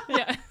desk.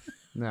 Yeah.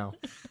 No.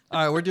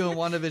 All right, we're doing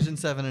WandaVision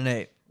 7 and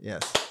 8.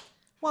 Yes.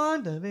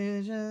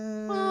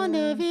 WandaVision.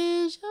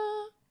 WandaVision.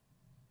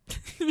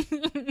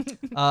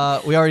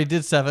 We already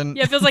did 7.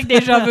 Yeah, it feels like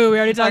deja vu. We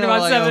already talked I know,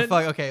 about like, 7. Oh,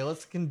 fuck. Okay,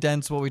 let's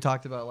condense what we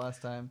talked about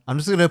last time. I'm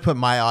just gonna put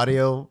my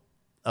audio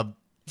up.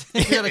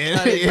 You gotta cut it. Yeah,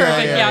 Perfect.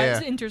 yeah, Yeah,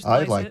 yeah. intersplice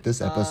I like it.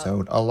 this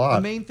episode a The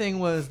lot. main thing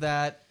was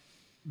that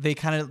they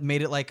kind of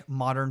made it like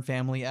Modern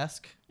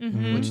Family-esque,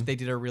 which they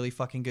did a really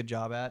fucking good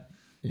job at.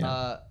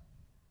 Yeah.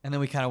 And then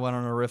we kind of went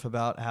on a riff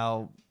about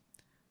how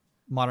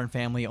Modern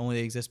Family only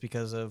exists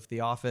because of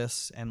The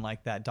Office and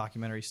like that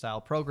documentary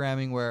style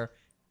programming where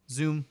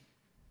zoom,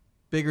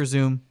 bigger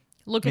zoom,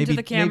 Look maybe, into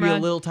the camera. maybe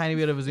a little tiny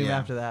bit of a zoom Yeah.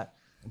 after that.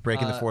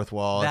 Breaking the fourth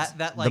wall. that- It's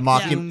that, the like,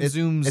 mockum- zoom, it's,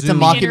 zoom, it's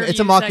zoom. a mockum- Interview It's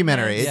a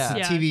mockumentary. segments.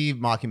 It's Yeah. a TV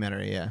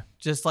mockumentary. Yeah.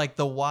 Just like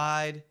the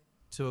wide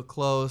to a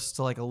close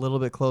to like a little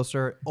bit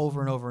closer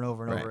over and over and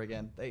over and Right. over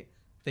again.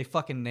 They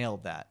fucking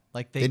nailed that.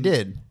 Like They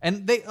did.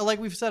 And they, like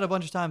we've said a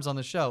bunch of times on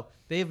the show,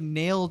 they have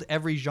nailed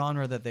every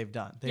genre that they've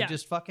done. They Yeah.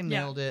 just fucking Yeah.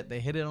 nailed it. They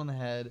hit it on the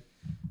head.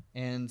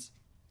 And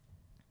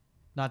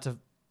not to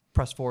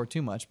press forward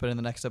too much, but in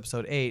the next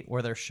episode 8,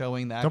 where they're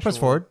showing the Don't press actual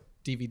forward.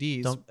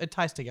 DVDs, Don't- it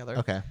ties together.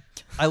 Okay.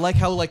 I like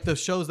how like the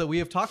shows that we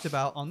have talked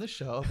about on this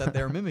show that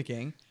they're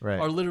mimicking Right.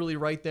 are literally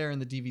right there in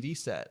the DVD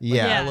set.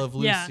 Yeah. Like, I Yeah, Love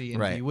yeah. Lucy and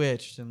Right.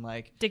 Bewitched and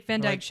like Dick Van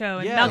Dyke like, Show.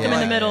 And yeah, Malcolm in yeah,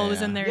 the Middle yeah,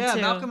 was in there yeah,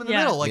 too. Malcolm in the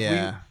Yeah. Middle. Like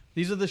Yeah.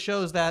 these are the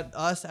shows that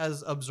us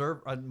as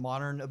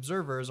modern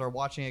observers are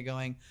watching it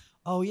going,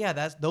 oh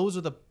yeah, those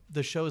are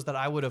the shows that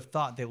I would have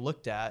thought they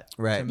looked at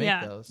to Right. make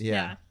Yeah. those.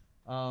 Yeah.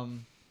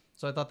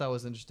 So I thought that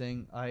was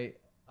interesting. I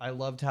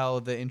loved how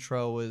the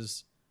intro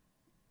was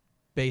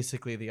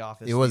basically The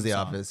Office. It was theme The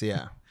song. Office.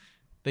 Yeah.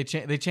 They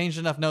changed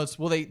enough notes.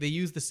 Well, they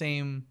used the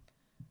same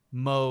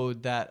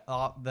mode that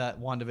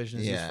WandaVision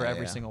is used for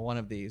every single one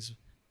of these,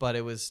 but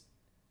it was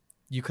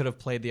you could have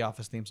played the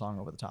Office theme song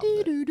over the top of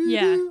it.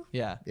 Yeah.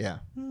 Yeah. Yeah.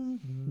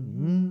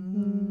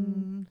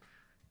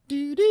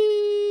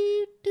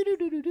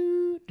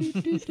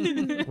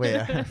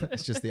 Wait,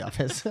 it's just The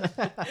Office.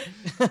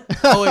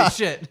 Oh wait,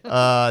 shit.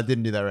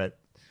 Didn't do that right.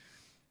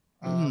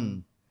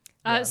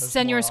 there's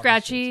Senor more Office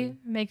Scratchy shit,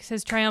 makes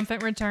his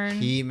triumphant return.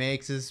 He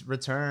makes his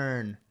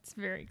return. It's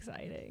very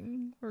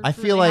exciting. We're I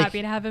feel really like-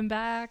 happy to have him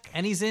back.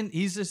 And he's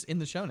just in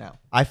the show now.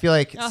 I feel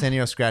like Oh.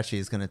 Senor Scratchy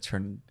is going to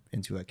turn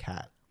into a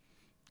cat.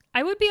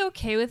 I would be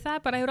okay with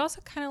that, but I would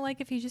also kind of like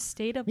if he just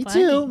stayed a Me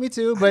bunny. too. Me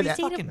too. But I'd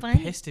be Fucking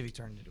bunny. pissed if he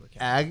turned into a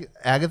cat.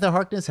 Agatha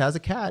Harkness has a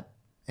cat,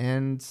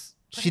 and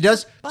she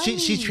does.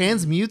 She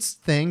transmutes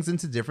things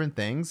into different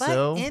things.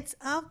 So it's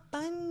a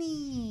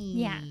bunny.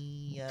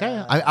 Yeah.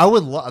 okay. I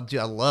would love. Dude,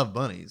 I love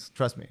bunnies.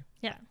 Trust me.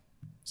 Yeah.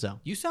 So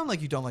You sound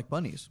like you don't like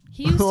bunnies.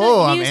 He used to,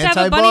 Oh, he I'm used to have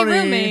a bunny anti-bunny.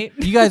 roommate.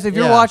 You guys, if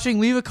you're Yeah. watching,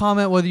 leave a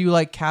comment whether you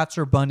like cats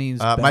or bunnies.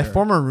 my better.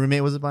 former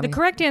roommate was a bunny. The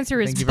correct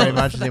answer is Thank you very both.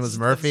 much. His name was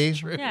Murphy.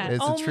 true. Yeah.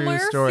 It's Oh, a true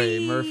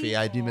story. Murphy. Murphy.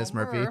 I do miss Oh,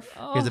 Murphy. Murph.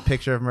 Oh. Here's a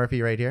picture of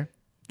Murphy right here.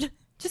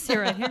 Just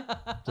here, right here.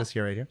 Just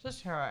here, right here.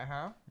 Just here,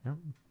 right here.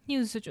 He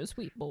was such a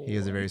sweet boy. He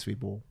is a very sweet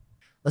bull.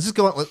 Let's just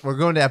go. We're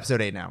going to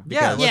episode 8 now.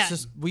 Yeah, because- let's Yeah.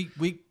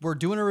 just we're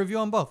doing a review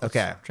on both. Let's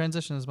Okay.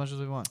 transition as much as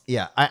we want.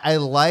 Yeah, I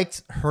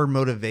liked her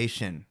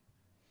motivation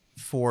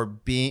for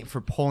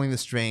pulling the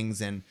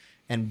strings and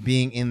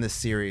being in the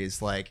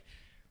series. Like,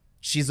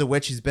 she's a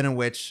witch. She's been a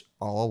witch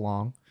all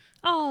along.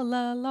 All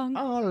along.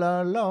 All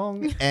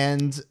along.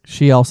 And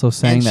She also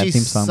sang and that she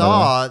theme song.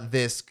 saw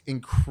this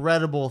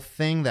incredible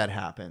thing that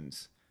happened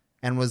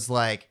and was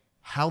like,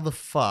 how the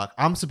fuck?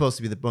 I'm supposed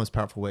to be the most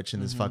powerful witch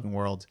in this fucking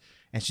world.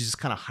 And she's just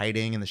kind of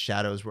hiding in the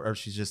shadows, or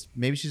she's just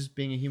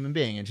being a human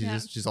being, and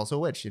she's also a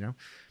witch, you know.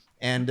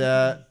 And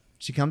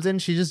she comes in,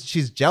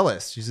 she's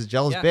jealous. She's a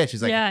jealous Yeah. bitch.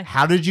 She's like, Yeah.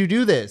 how did you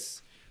do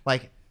this?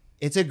 Like,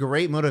 it's a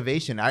great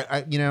motivation.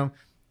 I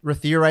we're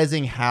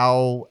theorizing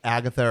how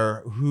Agatha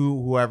or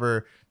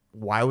whoever,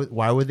 why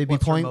would they be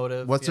What's her pulling?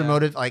 motive? What's their Yeah.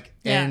 motive? Like,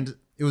 Yeah. and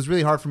it was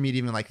really hard for me to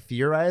even like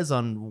theorize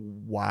on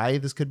why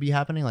this could be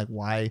happening. Like,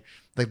 why,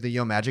 like the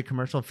Yo Magic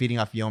commercial, feeding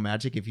off Yo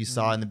Magic. If you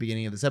saw in the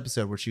beginning of this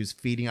episode where she was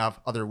feeding off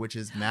other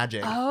witches'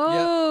 magic.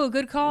 Oh,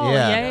 good call.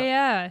 Yeah.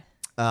 Yeah.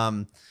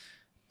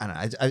 I don't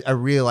know, I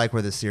really like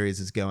where this series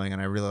is going, and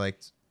I really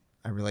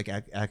like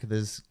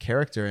Agatha's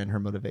character and her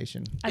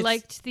motivation. I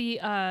liked the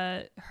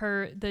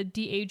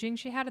de-aging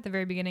she had at the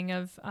very beginning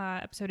of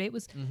episode 8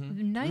 was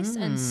nice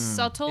and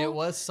subtle. It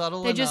was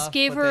subtle. They just enough,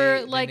 gave but her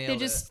they like they nailed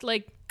just it.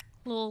 like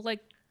little like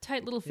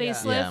tight little Yeah.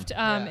 facelift.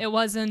 Yeah. It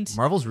wasn't.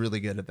 Marvel's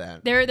really good at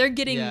that. They're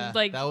getting Yeah,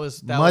 like that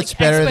was Much like,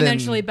 better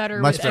exponentially better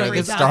much with better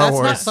every than time. Star that's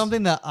Wars. not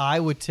something that I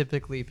would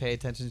typically pay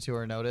attention to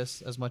or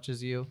notice as much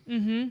as you.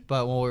 Mm-hmm.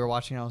 But when we were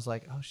watching, I was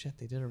like, "Oh shit,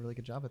 they did a really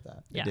good job at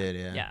that." Yeah. They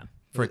did, yeah.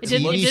 For a It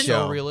didn't- TV it didn't-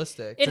 show. So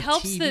realistic. It a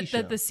helps TV that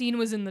show. the scene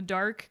was in the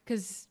dark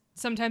because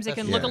sometimes it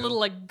can That's- look a Yeah. little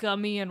like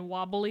gummy and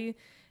wobbly,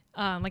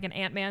 like an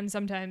Ant-Man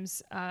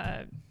sometimes.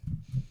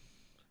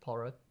 Paul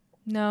Rudd.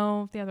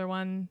 No, the other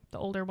one, the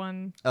older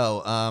one,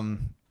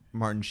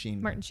 Martin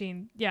Sheen. Martin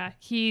Sheen. Yeah,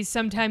 he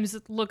sometimes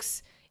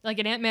looks like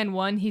an Ant-Man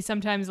 1. He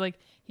sometimes like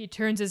he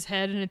turns his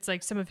head and it's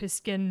like some of his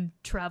skin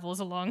travels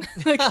along,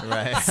 like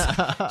Right.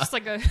 just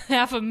like a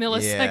half a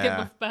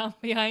millisecond Yeah.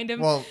 behind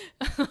him. Well,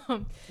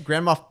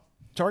 Grand Moff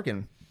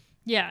Tarkin.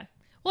 Yeah.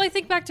 Well, I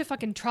think back to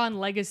fucking Tron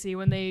Legacy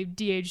when they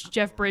de-aged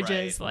Jeff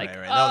Bridges. Right, like,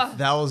 right. ugh,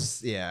 That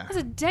was yeah. that was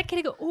a decade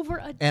ago. Over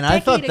a And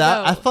decade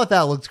I ago. thought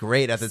that looked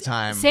great at the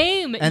time.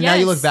 Same. And now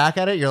you look yes. back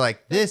at it, you're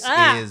like, this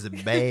Ah. is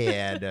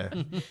bad.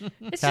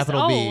 It's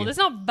capital just B. old. It's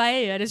not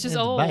bad. It's just It's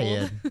old.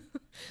 bad.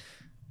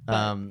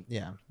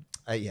 Yeah.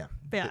 Yeah,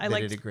 They I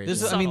liked did a great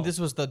This job. is, I mean, Subtle. this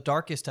was the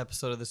darkest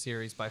episode of the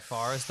series by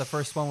far. It's the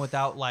first one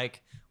without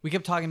like we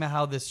kept talking about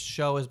how this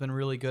show has been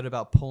really good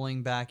about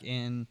pulling back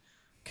in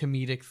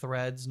comedic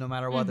threads. No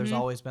matter what, there's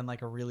always been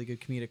like a really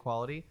good comedic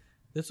quality.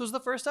 This was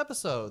the first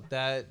episode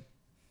that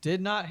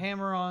did not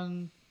hammer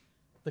on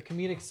the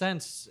comedic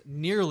sense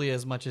nearly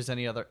as much as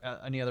any other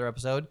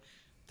episode.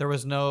 There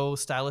was no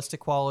stylistic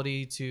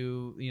quality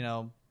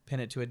to pin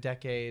it to a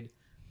decade.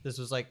 This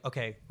was like,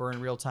 okay, we're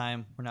in real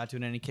time. We're not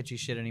doing any kitschy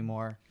shit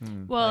anymore.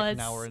 Well, Like, it's,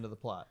 now we're into the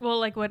plot. well,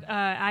 like what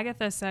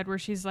Agatha said, where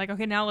she's like,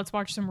 okay, now let's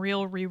watch some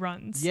real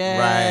reruns.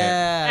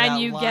 Yeah, And that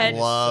you line get- is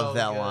Love so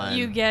that good. line.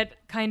 You get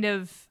kind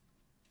of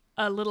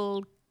a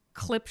little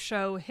clip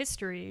show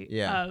history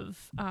Yeah.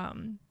 of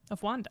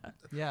Wanda,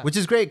 Yeah, Which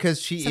is great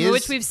because she some is of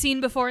which we've seen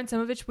before and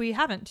some of which we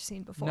haven't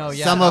seen before. no,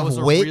 yeah, some that of was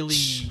a which-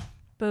 really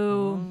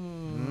Boo.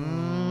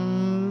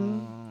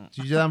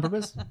 Did you do that on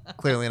purpose?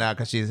 Clearly not,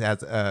 because she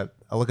has a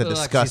look of Look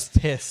like disgust.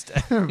 she's pissed.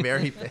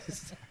 Very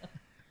pissed.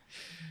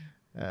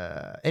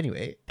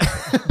 Anyway,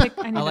 I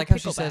I like how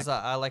she says.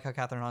 I like how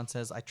Catherine Hahn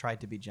says, "I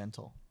tried to be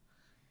gentle."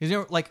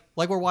 like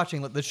we're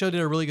watching. The show did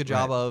a really good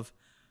job of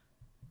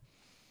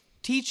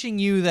teaching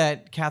you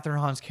that Catherine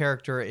Hahn's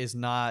character is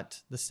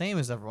not the same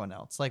as everyone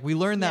else. Like we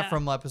learned that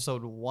from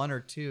episode 1 or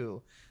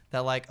 2.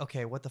 That like,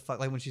 okay, what the fuck?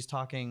 Like when she's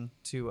talking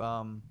to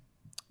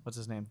what's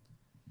his name?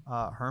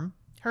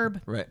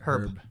 Herb. Right.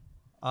 Herb.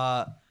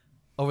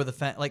 Over the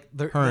fence, like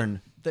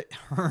Hearn.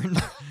 Hearn.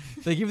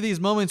 They give you these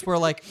moments where,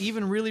 like,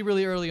 even really,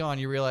 really early on,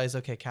 you realize,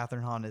 okay,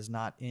 Catherine Hahn is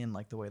not in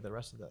like the way the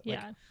rest of the. Like,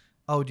 Yeah.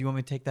 oh, do you want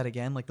me to take that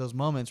again? Like those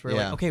moments where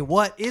you're like, okay,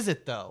 what is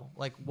it though?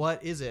 Like,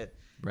 what is it?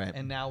 Right.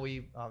 And now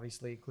we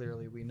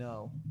clearly we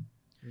know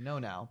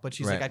now. But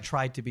she's like, I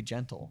tried to be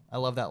gentle. I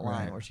love that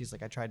line where she's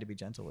like, I tried to be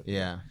gentle with you.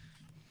 Yeah.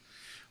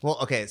 Well,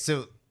 okay,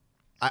 so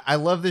I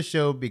love this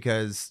show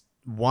because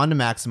Wanda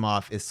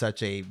Maximoff is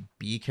such a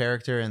B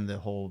character in the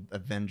whole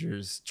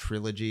Avengers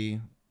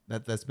trilogy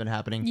that's been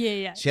happening.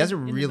 Yeah. She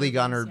hasn't In really the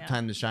gotten her movies,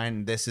 time to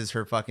shine. This is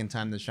her fucking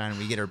time to shine.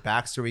 We get her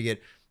backstory.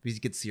 We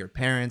get to see her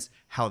parents,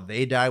 how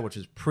they died, which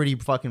is pretty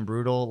fucking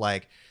brutal.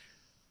 Like,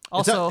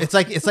 Also, it's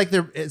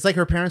like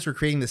her parents were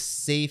creating this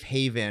safe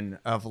haven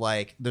of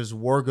like there's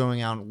war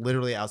going on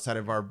literally outside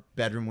of our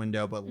bedroom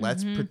window, but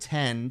let's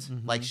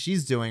pretend like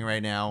she's doing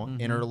right now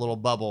in her little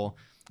bubble.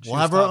 We'll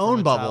have our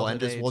own bubble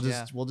and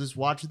we'll just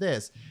watch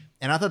this.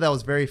 And I thought that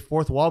was very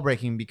fourth wall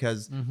breaking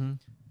because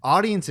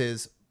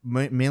audiences,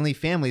 mainly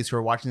families who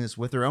are watching this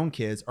with their own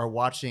kids, are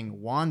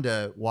watching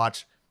Wanda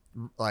watch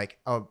like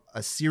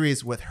a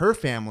series with her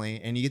family,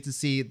 and you get to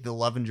see the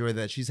love and joy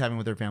that she's having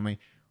with her family.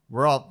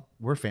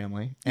 We're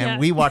family, and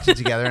we watched it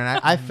together, and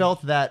I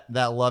felt that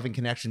love and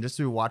connection just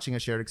through watching a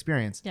shared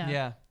experience.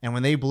 yeah. And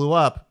when they blew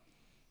up,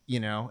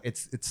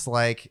 it's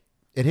like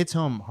it hits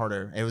home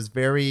harder. It was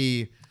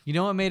very You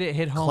know what made it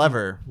hit home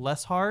clever.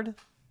 less hard?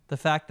 The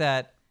fact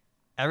that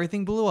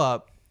everything blew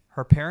up,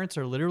 her parents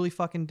are literally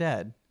fucking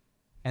dead,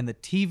 and the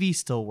TV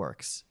still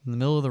works in the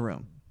middle of the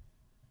room.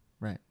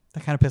 right.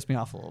 That kind of pissed me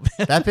off a little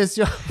bit. That pissed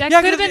you off. That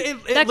Yeah, could have 'cause been it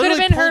that could have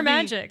literally been her pulled me-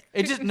 magic.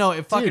 It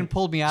fucking Dude,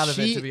 pulled me out of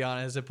it, she- to be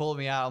honest. It pulled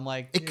me out. I'm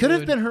like, It could have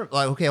dude, been her.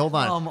 Like, okay, hold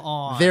on. Come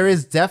on. There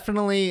is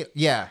definitely,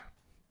 yeah.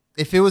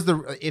 If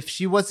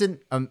she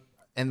wasn't,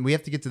 and we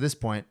have to get to this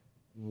point.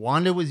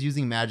 Wanda was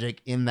using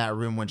magic in that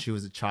room when she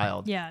was a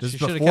child. Yeah. This She is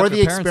should have before kept the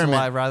her parents experiment.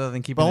 alive rather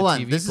than keeping But hold the on,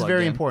 TV this is plugged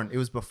very in. important. It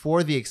was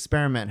before the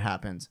experiment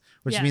happened,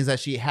 which Yeah. means that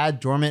she had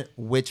dormant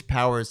witch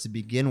powers to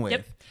begin with,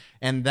 Yep.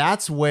 and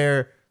that's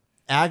where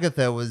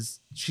Agatha was.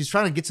 She's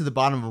trying to get to the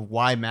bottom of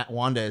why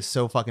Wanda is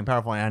so fucking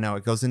powerful. And I know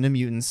it goes into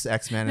mutants,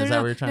 X-Men. Is that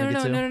what you're trying to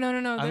get to?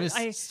 No. I'm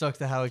just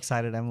stoked at how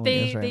excited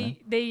Emily is right now.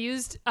 They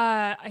used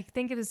I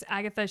think it was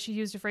Agatha. She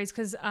used a phrase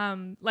because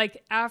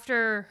like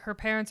after her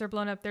parents are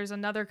blown up, there's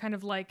another kind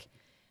of like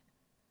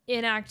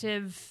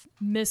inactive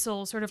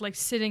missile sort of like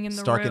sitting in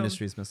the Stark room.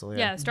 Industries missile.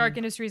 Yeah, Stark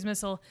Industries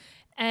missile,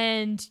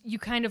 and you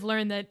kind of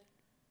learn that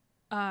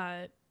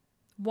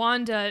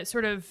Wanda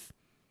sort of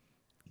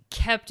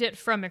kept it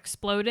from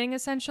exploding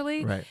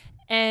essentially, Right.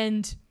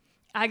 and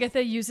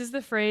Agatha uses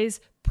the phrase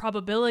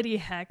probability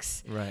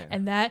hex. Right.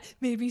 And that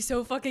made me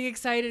so fucking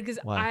excited because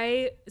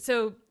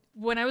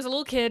when I was a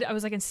little kid, I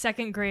was like in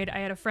second grade. I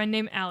had a friend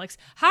named Alex.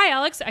 Hi,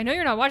 Alex. I know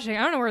you're not watching.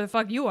 I don't know where the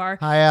fuck you are.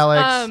 Hi,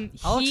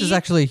 Alex. Alex is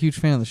actually a huge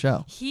fan of the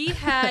show. He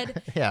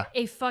had Yeah.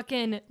 a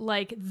fucking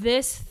like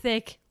this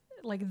thick,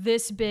 like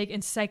this big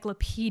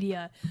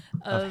encyclopedia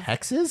Of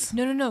hexes?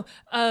 No.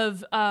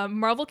 Of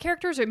Marvel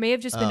characters, or it may have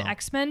just been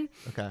X-Men.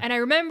 Okay. And I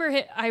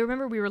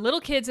remember we were little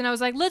kids, and I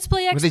was like, "Let's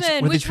play Were they-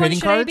 X-Men. were they Which one trading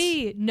should I cards?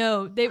 be?"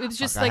 No, it was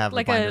just I have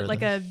a binder of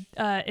like a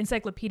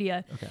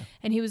encyclopedia. Okay.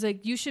 And he was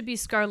like, "You should be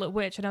Scarlet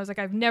Witch." And I was like,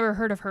 "I've never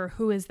heard of her.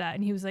 Who is that?"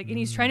 And he was like, and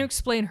he's trying to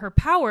explain her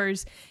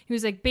powers. He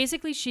was like,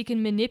 basically, she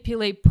can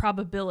manipulate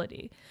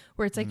probability,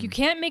 where it's like you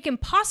can't make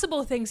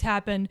impossible things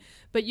happen,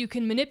 but you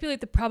can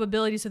manipulate the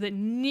probability so that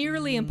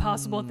nearly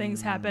impossible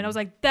things happen. I was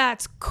like,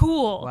 "That's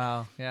cool." Wow.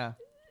 Yeah.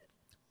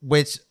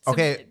 Which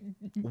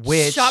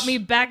Shot me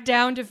back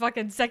down to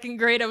fucking second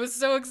grade. I was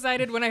so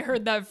excited when I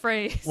heard that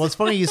phrase. Well, it's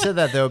funny you said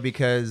that though,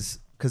 because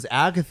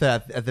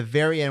Agatha at the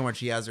very end when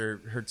she has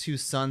her two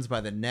sons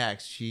by the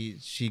neck,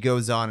 she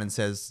goes on and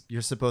says,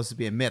 "You're supposed to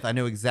be a myth. I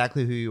know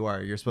exactly who you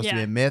are. You're supposed to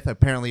be a myth."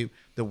 Apparently,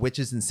 the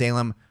witches in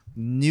Salem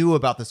knew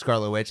about the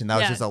Scarlet Witch, and that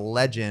was just a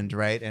legend,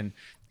 right? And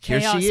here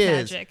Chaos she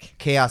is, magic.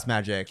 chaos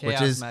magic, which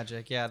Chaos is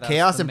magic. Yeah. That's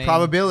chaos the and main-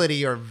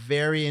 probability are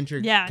very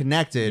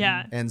interconnected,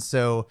 Yeah. and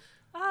so.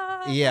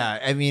 Yeah,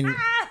 I mean,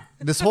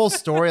 this whole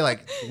story,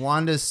 like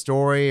Wanda's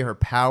story, her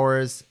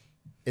powers,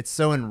 it's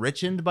so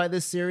enriched by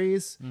this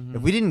series.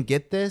 If we didn't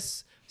get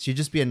this, she'd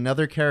just be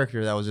another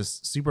character that was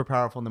just super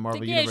powerful in the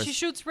Marvel Yeah, universe. she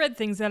shoots red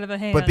things out of the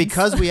hands. But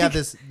because we have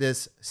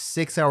this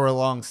 6-hour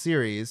long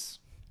series,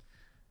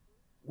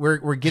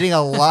 we're getting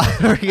a lot.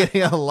 We're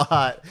getting a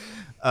lot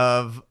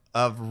of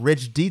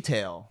rich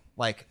detail,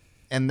 like.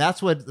 And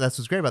that's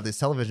what's great about these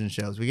television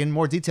shows. We get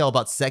more detail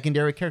about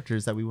secondary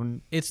characters that we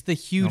wouldn't. It's the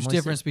huge Normally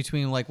difference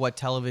between like what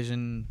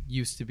television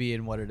used to be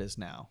and what it is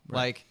now.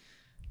 Like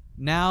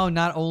now,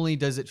 not only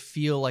does it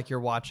feel like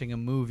you're watching a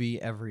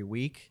movie every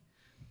week,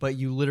 but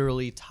you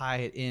literally tie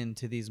it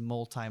into these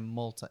multi,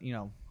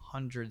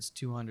 hundreds,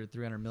 $200,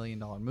 $300 million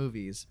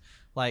movies.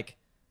 Like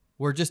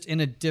we're just in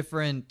a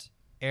different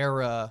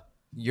era.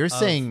 You're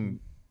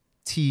saying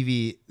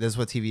TV, this is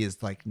what TV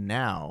is like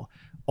now.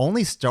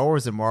 Only Star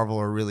Wars and Marvel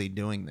are really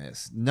doing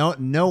this.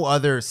 No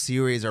other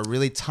series are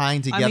really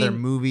tying together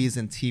movies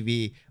and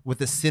TV with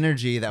the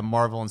synergy that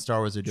Marvel and Star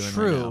Wars are doing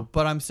right now.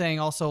 But I'm saying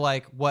also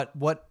like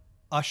what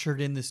ushered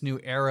in this new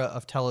era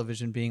of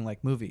television being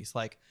like movies.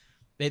 Like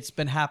it's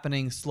been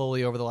happening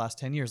slowly over the last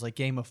 10 years. Like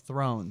Game of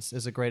Thrones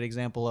is a great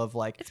example of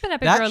like it's been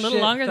happening for a little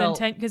longer than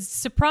 10 because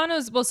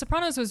Sopranos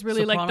was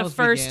really like the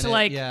first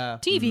like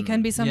TV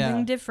can be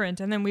something different,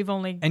 and then we've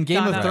only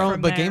Game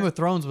of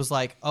Thrones was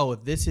like, oh,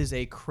 this is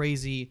a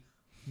crazy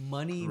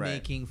money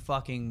making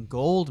fucking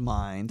gold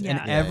mine,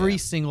 and every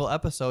single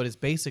episode is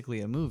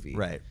basically a movie,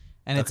 right?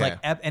 And it's like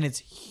and it's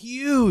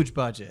huge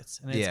budgets,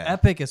 and it's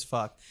epic as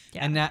fuck,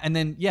 and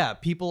then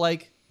people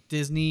like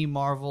Disney,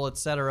 Marvel,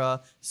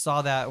 etc.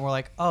 saw that and were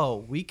like,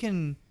 oh, we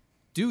can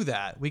do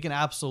that. We can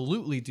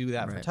absolutely do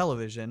that for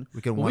television.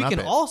 We can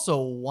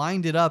also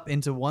wind it up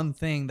into one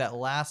thing that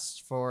lasts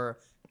for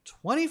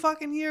 20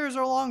 fucking years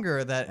or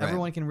longer that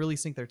everyone can really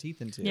sink their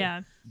teeth into.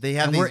 Yeah.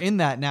 We're in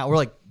that now. We're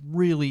like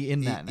really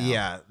in that now.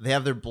 Yeah. They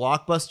have their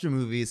blockbuster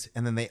movies,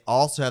 and then they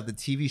also have the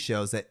TV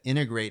shows that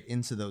integrate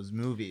into those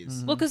movies.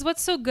 Mm-hmm. Well, because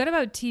what's so good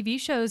about TV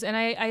shows, and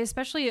I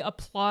especially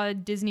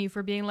applaud Disney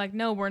for being like,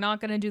 no, we're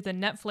not going to do the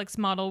Netflix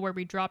model where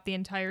we drop the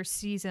entire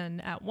season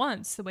at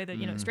once, the way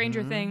that,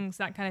 Stranger Things,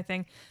 that kind of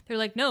thing. They're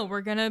like, no, we're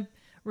going to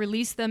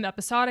release them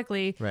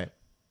episodically. Right.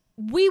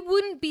 We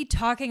wouldn't be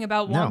talking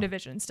about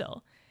WandaVision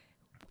still.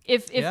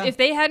 If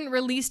they hadn't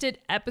released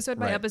it episode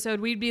by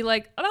episode, we'd be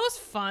like, "Oh, that was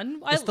fun."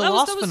 It's the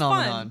Lost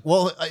phenomenon. Fun.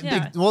 Well,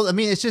 I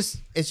mean, it's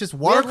just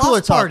water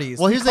cooler parties.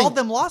 Well, we called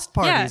them Lost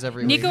parties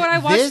every week. Nico and I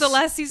watched the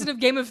last season of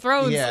Game of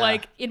Thrones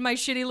like in my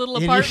shitty little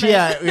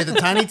apartment. We had the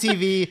tiny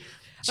TV.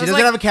 She doesn't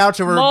have a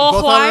couch, and we're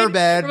both on our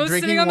bed we're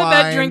drinking sitting on wine. the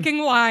bed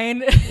drinking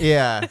wine.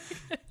 Yeah.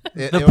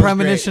 The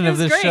premonition of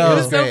this show. It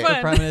was so fun. The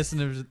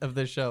premonition of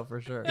this show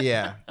for sure.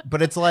 Yeah,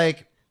 but it's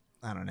like,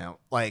 I don't know,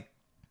 like,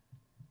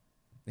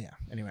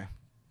 anyway.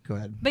 Go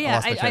ahead. But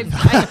yeah,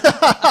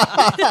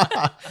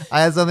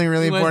 I had something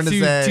really important to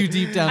say. Too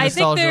deep down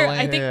nostalgia lane.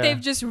 I think they've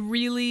just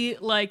really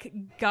like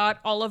got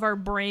all of our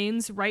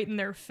brains right in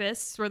their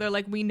fists, where they're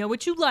like, we know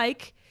what you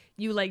like.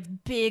 You like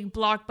big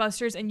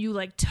blockbusters, and you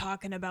like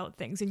talking about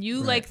things, and you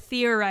like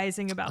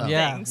theorizing about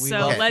things.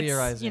 So let's,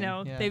 theorizing.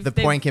 The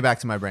point came back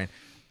to my brain.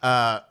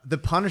 The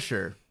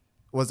Punisher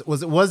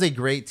was a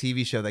great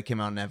TV show that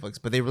came out on Netflix,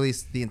 but they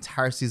released the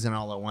entire season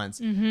all at once.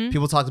 Mm-hmm.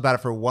 People talked about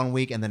it for 1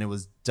 week, and then it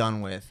was done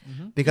with.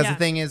 Mm-hmm. Because the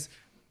thing is,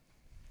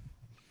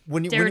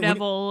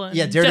 Daredevil,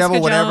 Daredevil,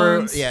 whatever.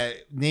 Jones. Yeah,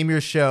 name your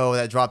show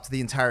that dropped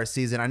the entire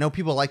season. I know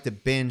people like to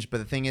binge, but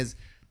the thing is,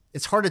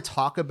 it's hard to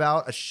talk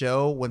about a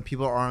show when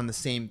people are on the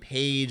same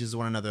page as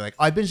one another. Like,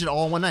 I binged it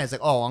all in one night. It's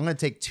like, oh, I'm going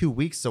to take 2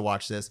 weeks to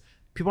watch this.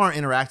 People aren't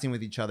interacting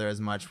with each other as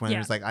much when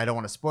it's like, I don't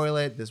want to spoil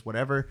it, this,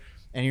 whatever.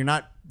 And you're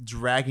not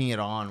dragging it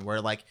on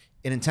where like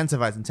it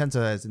intensifies.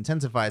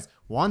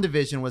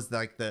 WandaVision was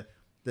like the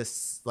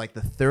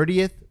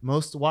 30th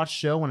most watched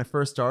show when it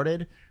first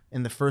started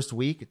in the first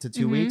week to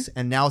 2 weeks,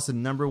 and now it's the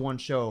 #1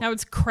 show. Now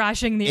it's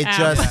crashing the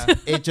app.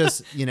 It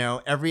just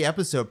every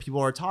episode people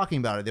are talking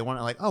about it. They want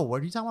to like, oh,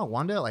 what are you talking about,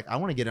 Wanda? Like, I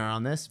want to get in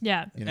on this.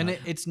 Yeah, and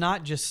it's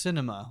not just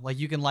cinema. Like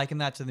you can liken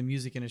that to the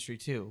music industry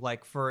too.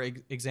 Like for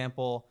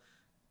example.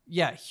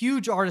 Yeah,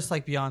 huge artists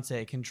like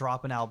Beyonce can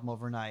drop an album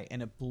overnight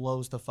and it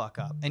blows the fuck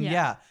up. And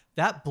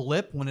that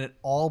blip, when it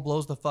all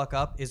blows the fuck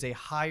up, is a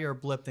higher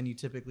blip than you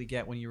typically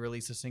get when you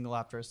release a single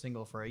after a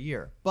single for a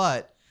year.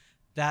 But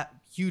that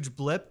huge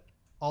blip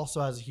also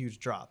has a huge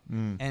drop.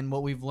 And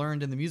what we've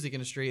learned in the music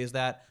industry is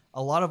that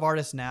a lot of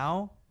artists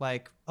now,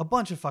 like a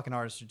bunch of fucking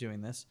artists are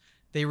doing this.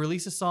 They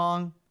release a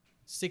song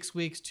 6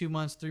 weeks, 2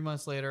 months, 3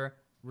 months later,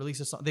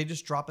 release a song. They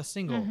just drop a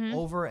single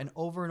over and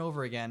over and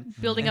over again,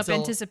 building up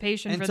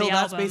anticipation for the album.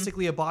 Until that's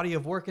basically a body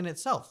of work in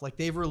itself. Like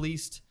they've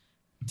released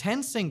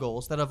 10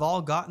 singles that have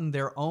all gotten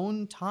their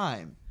own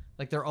time,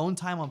 like their own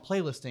time on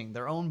playlisting,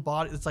 their own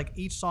body. It's like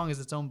each song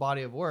is its own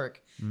body of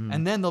work,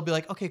 and then they'll be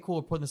like, okay, cool,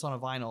 we're putting this on a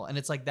vinyl, and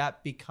it's like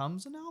that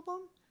becomes an album,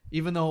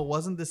 even though it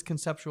wasn't this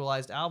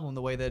conceptualized album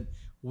the way that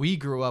we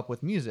grew up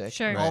with music.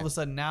 Sure. And all of a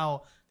sudden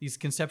now these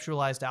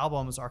conceptualized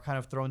albums are kind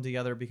of thrown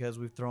together because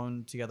we've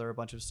thrown together a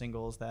bunch of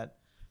singles that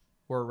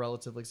were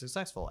relatively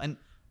successful. And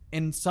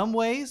in some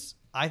ways,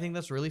 I think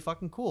that's really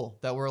fucking cool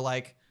that we're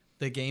like,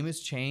 the game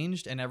has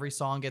changed and every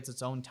song gets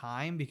its own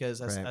time,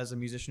 because as a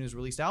musician who's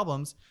released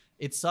albums,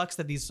 it sucks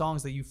that these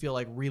songs that you feel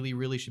like really,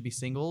 really should be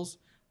singles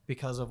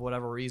because of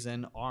whatever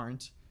reason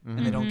aren't,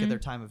 and they don't get their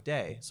time of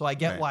day. So I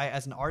get why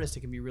as an artist, it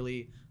can be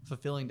really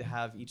fulfilling to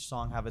have each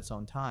song have its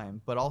own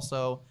time, but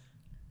also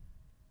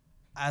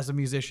as a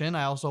musician,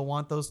 I also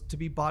want those to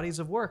be bodies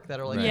of work that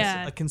are like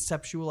a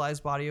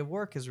conceptualized body of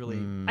work is really,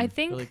 I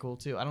think, really cool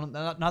too. I don't,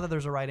 not that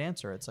there's a right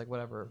answer. It's like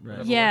whatever works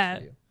for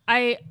you.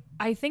 I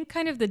think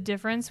kind of the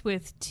difference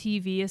with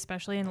TV,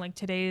 especially in like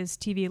today's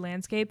TV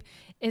landscape,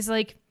 is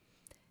like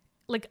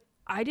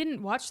I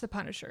didn't watch The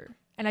Punisher,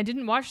 and I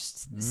didn't watch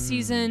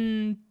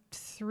season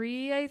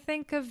 3, I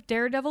think, of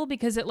Daredevil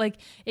because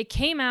it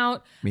came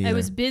out. Me I either.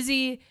 was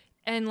busy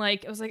and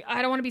like I was like,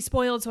 I don't want to be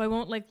spoiled, so I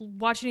won't like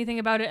watch anything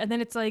about it. And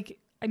then it's like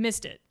I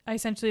missed it. I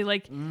essentially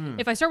like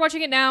if I start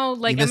watching it now,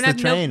 like You I'm missed gonna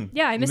the have train.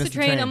 I You missed the missed the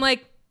train. train. I'm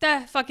like,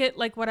 fuck it,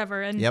 like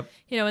whatever. And Yep.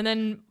 and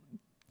then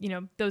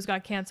those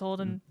got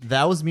canceled and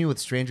That was me with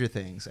Stranger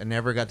Things. I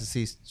never got to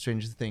see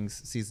Stranger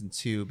Things season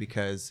 2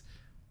 because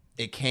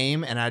it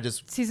came and I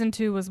just season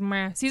 2 was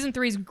meh. Season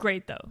 3 is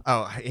great though.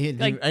 I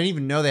didn't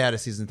even know they had a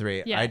season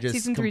 3. Yeah, I just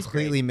season 3 's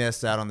completely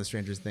missed out on the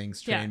Stranger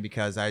Things train Yeah.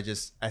 because I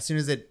just as soon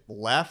as it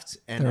left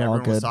and They're all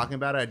everyone was good. talking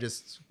about it, I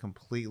just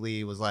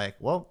completely was like,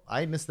 well,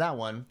 I missed that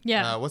one.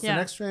 Yeah, What's yeah.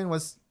 the next train?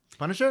 Was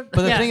Punisher?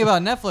 But the Yeah. thing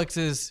about Netflix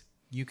is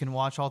you can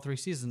watch all 3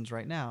 seasons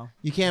right now.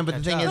 You can, but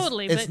the thing up. is,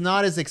 Totally, it's but-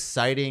 not as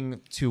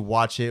exciting to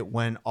watch it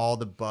when all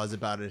the buzz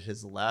about it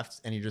has left,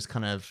 and you just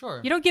kind of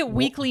Sure. You don't get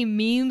weekly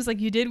memes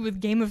like you did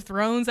with Game of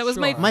Thrones. That was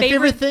my, Sure. My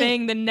favorite favorite thing-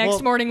 thing. The next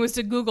well- morning was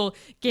to Google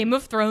Game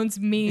of Thrones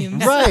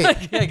memes. right.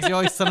 Yeah, because you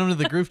always send them to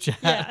the group chat.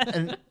 Yeah.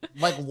 And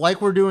like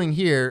we're doing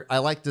here, I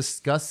like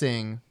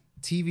discussing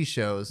TV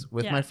shows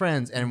with Yeah. my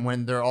friends, and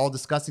when they're all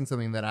discussing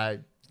something that I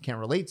can't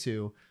relate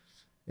to,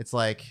 it's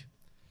like,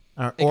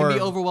 It can be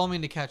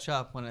overwhelming to catch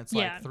up when it's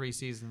Yeah. like 3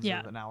 seasons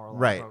Yeah. of an hour long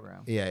right.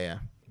 program. Yeah.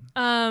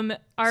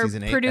 Our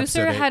Season 8,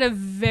 producer episode 8. had a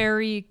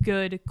very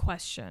good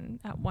question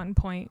at one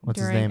point What's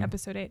his during name?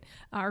 episode 8.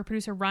 Our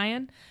producer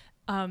Ryan,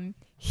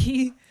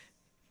 he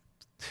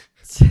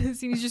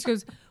just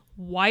goes,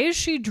 "Why is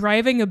she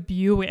driving a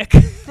Buick?"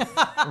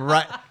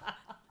 Right.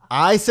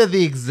 I said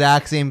the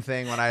exact same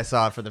thing when I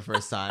saw it for the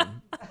first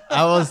time.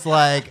 I was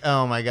like,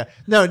 oh my god.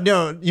 No. You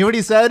know what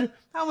he said?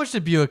 How much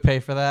did Buick pay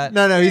for that?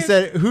 No. He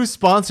said, who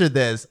sponsored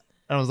this?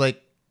 And I was like,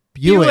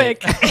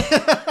 Buick.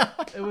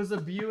 It was a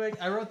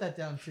Buick. I wrote that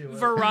down too.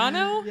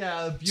 Verano?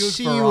 Yeah, a Buick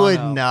She Verano.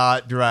 would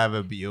not drive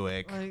a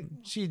Buick. Like,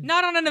 She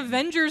Not on an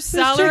Avengers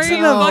This salary. chick's an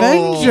you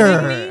fucking Avenger.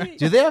 kidding me?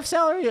 Do they have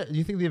salary? Do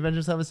you think the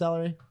Avengers have a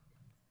salary?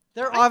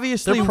 They're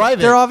obviously They're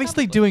private. They're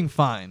obviously doing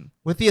fine.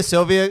 With the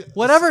Soviet,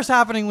 Whatever's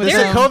happening with the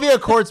them, Sokovia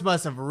Accords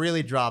must have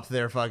really dropped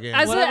their fucking.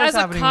 Whatever's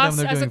happening with them,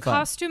 they're As a doing fine.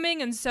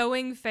 costuming and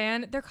sewing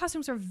fan, their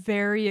costumes are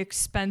very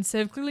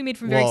expensive. Clearly made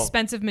from very Well,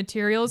 expensive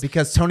materials.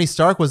 because Tony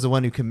Stark was the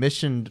one who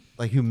commissioned,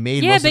 like, who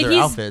made Yeah, most but of their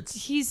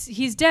outfits.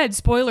 he's dead.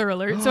 Spoiler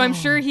alert. So I'm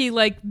sure he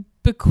like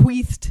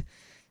bequeathed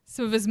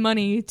some of his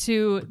money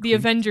to the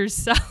Avengers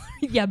salary.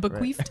 Yeah,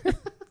 bequeathed.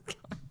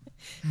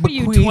 What are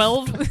you, Bequeathed.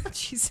 12?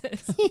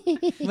 Jesus.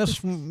 This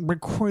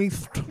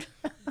bequeathed.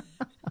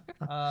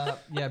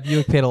 Yeah,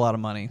 Buick paid a lot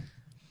of money.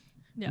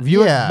 Yeah.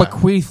 Buick Yeah.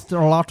 bequeathed a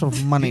lot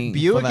of money.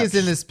 Buick for that is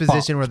in this spot.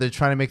 position where they're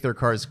trying to make their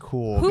cars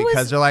cool Who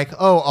because is- they're like,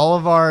 oh, all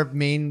of our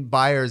main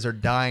buyers are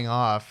dying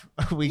off.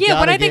 We Yeah,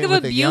 when gotta I think get of a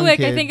with the young Buick,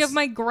 I think kids. of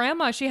my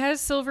grandma. She had a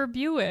silver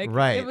Buick.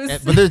 Right. It was,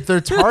 But they're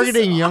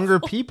targeting was younger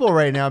awful. people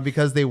right now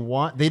because they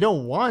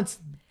don't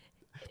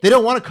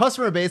want a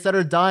customer base that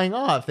are dying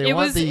off. They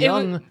want the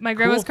young. my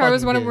grandma's cool car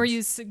was fucking one of where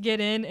kids. you get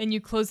in and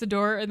you close the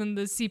door and then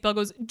the seatbelt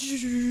goes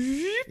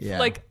Yeah.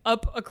 like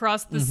up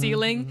across the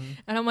ceiling.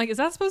 And I'm like, is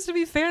that supposed to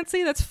be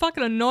fancy? That's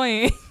fucking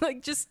annoying.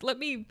 Like, just let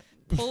me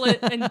pull it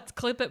and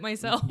clip it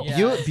myself.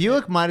 Yeah.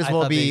 Buick might as I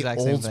well thought the be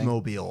exact same thing.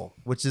 Oldsmobile,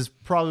 which is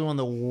probably one of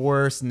the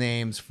worst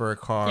names for a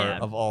car Yeah.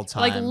 of all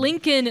time. Like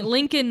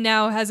Lincoln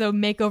now has a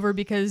makeover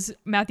because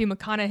Matthew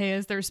McConaughey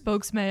is their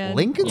spokesman.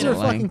 Lincolns You are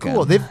know, fucking Lincoln.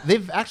 cool.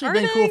 They've actually Are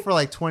been cool they? for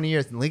like 20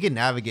 years. And Lincoln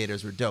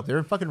Navigators were dope. They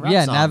were fucking rap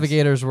Yeah, songs.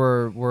 Navigators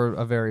were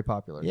a very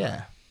popular. Yeah.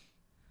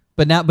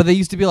 car. But they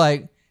used to be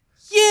like,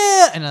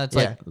 yeah, and now it's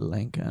Yeah. like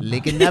Lincoln.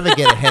 Lincoln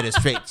Navigator headed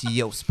straight to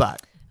your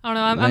spot. I don't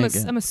know. I'm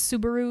Lincoln. a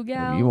Subaru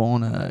gal. If you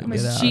wanna I'm a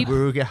get out, Jeep.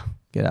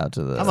 get out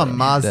to the. I'm a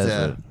Mazda.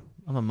 desert.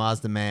 I'm a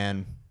Mazda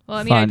man. Well,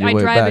 I Find mean, I your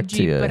way drive a back to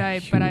Jeep, your but I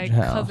huge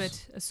house.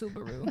 covet a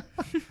Subaru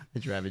I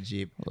drive a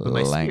Jeep. But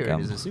my spirit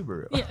Lincoln. is a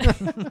Subaru.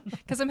 Yeah,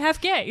 because I'm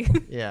half gay.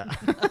 Yeah.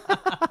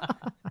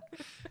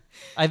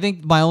 I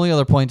think my only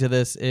other point to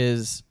this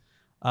is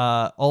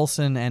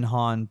Olsen and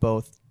Han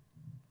both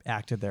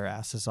acted their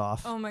asses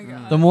off. Oh my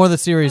god. The more the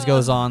series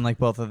goes on, like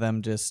both of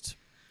them just.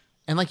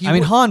 And like I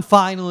mean, Han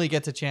finally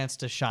gets a chance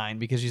to shine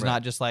because she's Right.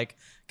 not just like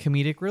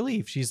comedic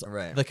relief. She's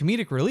Right. the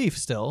comedic relief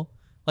still.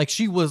 Like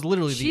she was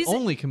literally She's the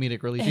only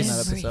comedic relief in that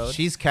every- episode.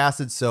 she's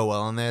casted so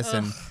well in this,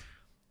 and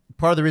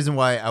part of the reason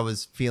why I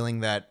was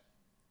feeling that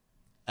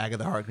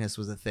Agatha Harkness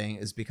was a thing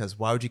is because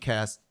why would you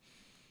cast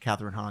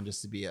Catherine Hahn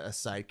just to be a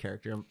side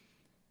character?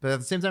 But at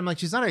the same time, like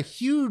she's not a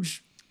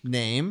huge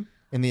name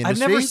in the I've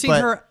industry. never seen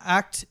but her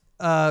act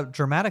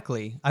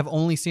dramatically. I've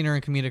only seen her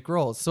in comedic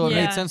roles. So it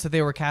Yeah. made sense that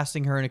they were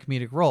casting her in a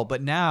comedic role.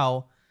 But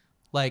now,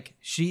 like,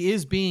 she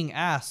is being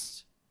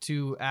asked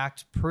to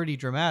act pretty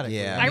dramatically.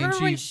 Yeah. I remember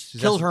when she she-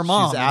 killed her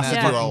mom. She's in asked that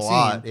to do a fucking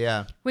lot. scene.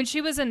 Yeah. When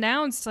she was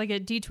announced, like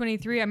at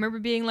D23, I remember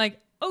being like,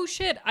 "Oh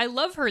shit, I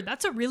love her.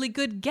 That's a really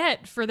good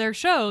get for their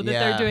show that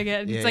Yeah. they're doing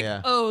it." And Yeah, it's like,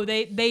 yeah. oh,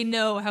 they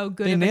know how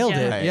good They of nailed a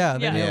get. it. Right. Yeah,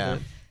 they Yeah. nailed Yeah.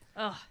 it.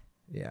 Ugh.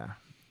 Yeah.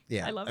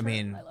 Yeah. I love her.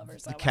 mean, I love her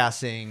so the much.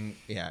 casting,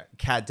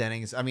 Kat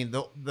Dennings. I mean,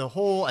 the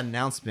whole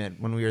announcement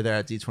when we were there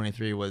at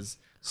D23 was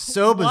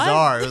So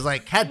bizarre. It was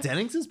like Kat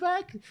Dennings is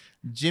back,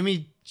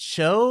 Jimmy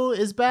Cho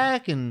is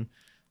back, and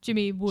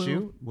Jimmy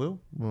Woo. Woo.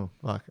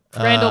 Fuck.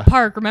 Randall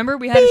Park. Remember,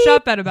 we had a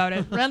shop bet about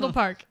it. Randall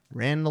Park.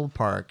 Randall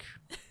Park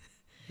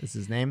is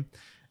his name.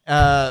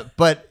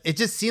 But it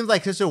just seemed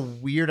like such a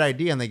weird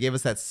idea, and they gave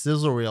us that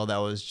sizzle reel that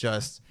was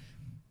just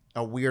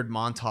a weird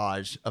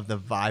montage of the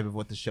vibe of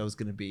what the show's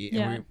going to be.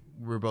 Yeah. And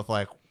we were both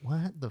like,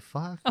 what the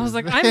fuck? I was is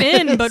like, this? I'm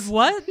in, but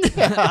what?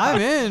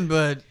 I'm in,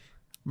 but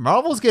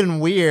Marvel's getting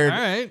weird, all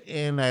right.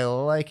 and I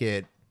like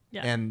it.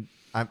 Yeah. And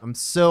I'm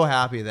so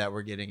happy that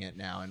we're getting it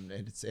now, and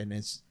it's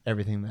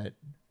everything that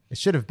it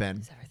should have been,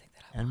 Everything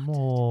that I and wanted.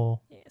 more,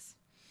 Yes.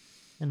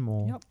 and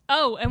more. Yep.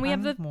 Oh, and we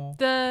have And more.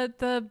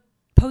 the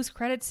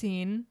post-credit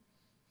scene.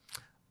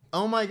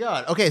 Oh my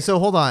god. Okay, so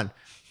hold on.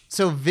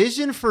 So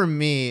Vision for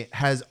me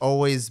has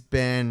always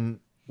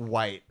been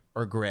white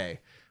or gray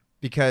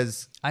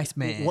because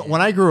Iceman.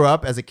 when I grew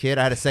up as a kid,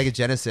 I had a Sega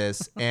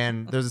Genesis,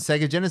 and there's a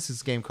Sega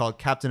Genesis game called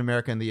Captain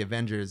America and the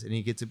Avengers, and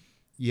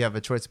you have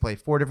a choice to play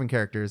 4 different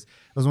characters. It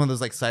was one of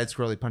those like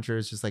side-scrolly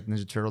punchers, just like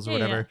Ninja Turtles or Yeah,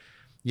 whatever. yeah.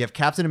 You have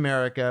Captain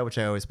America, which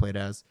I always played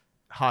as,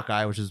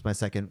 Hawkeye, which was my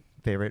second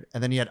favorite,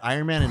 and then you had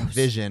Iron Man and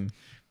Vision.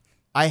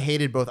 I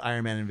hated both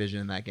Iron Man and Vision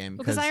in that game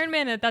Because Iron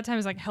Man at that time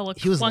was like hella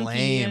he was clunky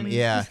lame, and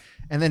yeah.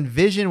 And then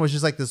Vision was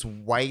just like this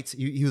white.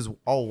 He was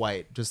all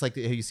white, just like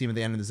how you see him at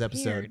the end of this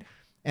episode. Weird.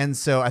 And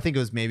so I think it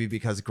was maybe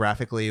because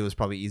graphically it was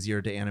probably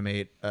easier to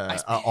animate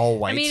all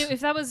white. I mean, if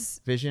that was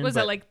Vision, was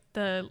but that like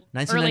the early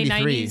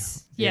 1993,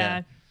 90s? yeah.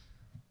 Yeah.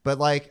 But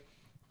like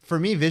for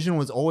me, Vision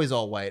was always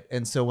all white.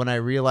 And so when I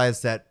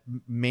realized that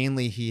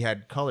mainly he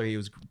had color, he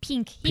was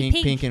Pink.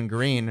 pink, and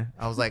green.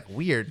 I was like,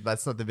 weird.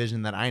 That's not the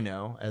Vision that I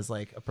know as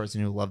like a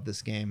person who loved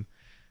this game.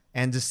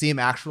 And to see him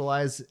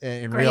actualize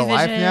in Gray real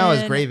life now as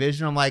Vision. Gray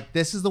Vision, I'm like,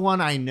 this is the one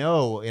I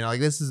know. You know,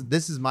 like this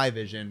is my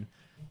Vision.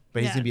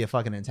 But he's Yeah. gonna be a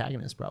fucking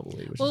antagonist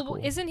probably, which is Well, cool.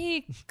 isn't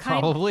he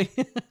kind Probably.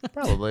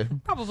 Probably.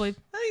 probably?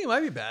 I think he might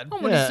be bad. I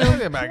would Yeah. assume.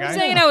 He's a bad guy. He's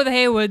hanging out with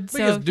Haywood, so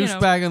Biggest you know.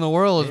 douchebag in the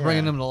world is Yeah.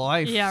 bringing him to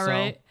life. Yeah, so-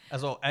 right.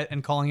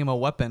 And calling him a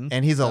weapon.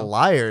 And he's a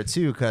liar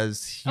too,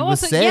 because he Oh,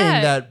 was also, saying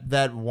yeah.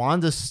 that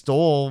Wanda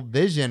stole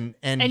Vision,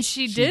 and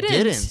she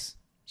didn't.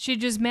 She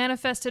just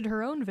manifested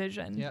her own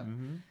vision. yeah.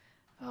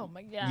 Oh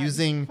my god.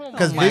 Using Oh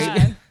because my Vision.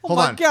 God. Hold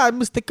on, God,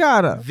 Mr.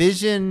 Carter.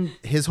 Vision.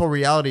 His whole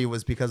reality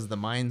was because of the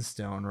Mind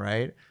Stone,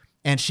 right?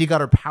 And she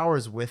got her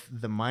powers with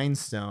the Mind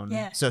Stone.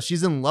 Yeah. So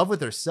she's in love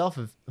with herself,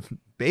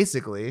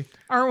 basically.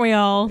 Aren't we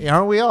all?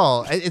 Aren't we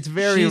all? It's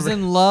very. She's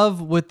in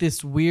love with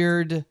this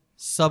weird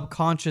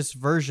subconscious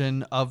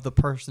version of the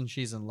person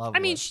she's in love I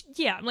mean, with.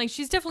 yeah, like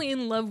she's definitely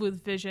in love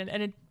with Vision,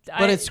 and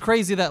But it's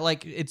crazy that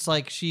like it's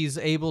like she's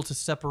able to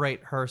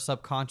separate her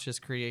subconscious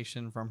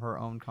creation from her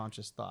own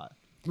conscious thought.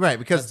 Right,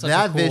 because That's such a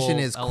that Vision cool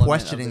is element of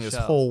questioning the this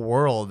show. whole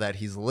world that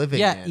he's living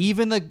Yeah, in.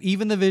 even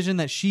the vision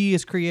that she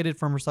has created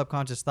from her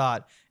subconscious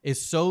thought is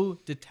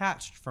so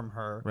detached from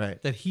her Right.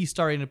 that he's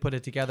starting to put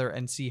it together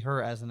and see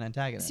her as an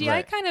antagonist. See, I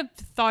Right. kind of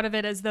thought of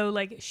it as though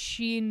like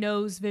she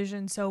knows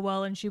Vision so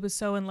well, and she was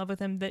so in love with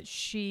him that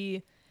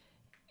she,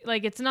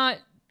 like, it's not.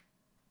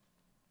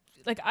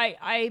 Like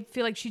I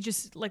feel like she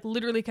just like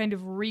literally kind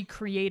of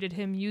recreated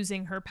him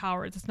using her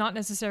powers. It's not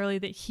necessarily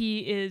that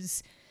he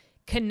is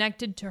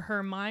connected to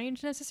her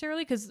mind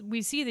necessarily, because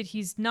we see that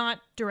he's not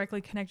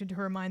directly connected to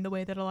her mind the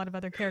way that a lot of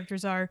other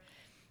characters are.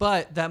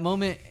 But that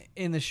moment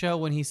in the show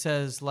when he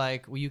says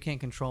like, "Well, you can't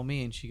control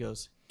me," and she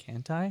goes,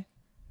 "Can't I?"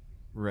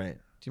 Right.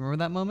 Do you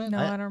remember that moment? No,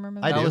 I- I, don't remember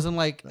I that. that do. was in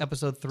like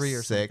episode 3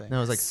 or Six. something. No, it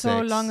was like so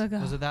 6. long ago.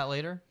 Was it that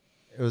later?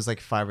 It was like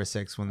 5 or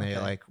 6 when they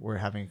Okay. like were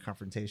having a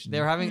confrontation.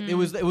 They were having it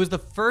was the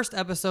first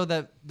episode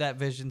that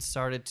Vision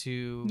started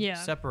to Yeah.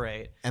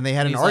 separate. and they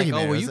had an He's argument.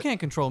 Like, oh, It well, was you like, can't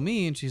control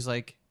me, and she's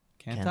like,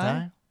 "Can't, Can't I?"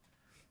 I?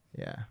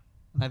 Yeah.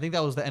 And I think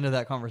that was the end of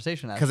that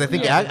conversation. Because I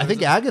think actually. I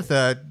think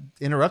Agatha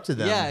interrupted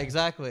them. Yeah,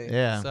 exactly.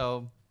 Yeah.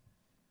 So.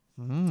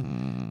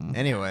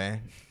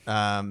 Anyway,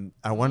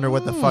 I wonder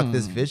what the fuck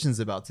this Vision's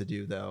about to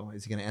do, though.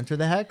 Is he going to enter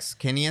the Hex?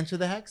 Can he enter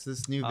the Hex?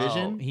 This new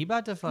Vision? He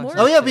about to fuck. More-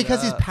 Oh yeah, shit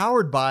because he's up.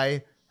 powered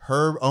by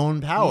her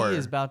own power. He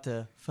is about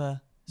to fuck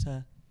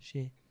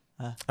shit.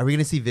 Are we going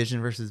to see Vision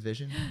versus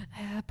Vision?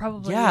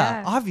 Probably.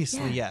 Yeah, Yeah,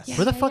 obviously yes. Where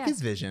the yeah, fuck yeah.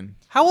 is Vision?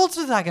 How else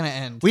is that gonna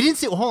end? We didn't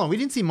see. Hold on, we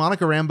didn't see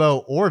Monica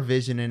Rambeau or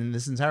Vision in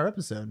this entire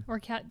episode, Or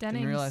Kat Dennings.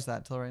 Didn't realize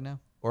that till right now.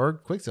 or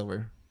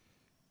Quicksilver.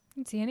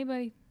 Didn't see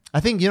anybody. I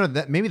think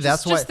that maybe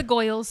that's just why. the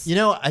Goyles.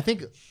 I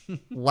think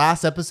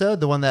last episode,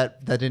 the one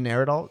that didn't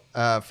air at all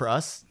for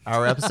us,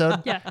 our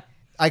episode. Yeah.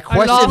 I It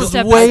questioned. was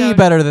Lost way episode.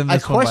 better than I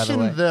this one, by the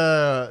questioned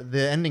way.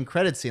 the ending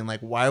credit scene. Like,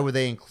 why would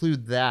they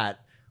include that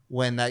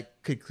when that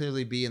could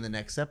clearly be in the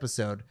next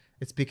episode?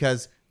 It's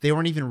because they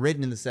weren't even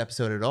written in this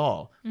episode at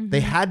all.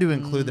 They had to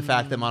include the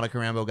fact that Monica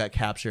Rambeau got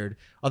captured.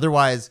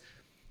 Otherwise,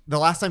 the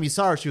last time you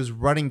saw her, she was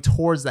running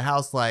towards the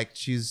house like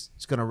she's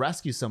going to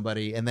rescue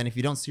somebody. And then if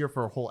you don't see her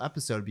for a whole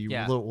episode, it'd be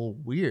Yeah. a little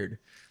weird.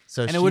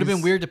 So And it would have been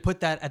she's- weird to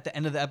put that at the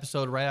end of the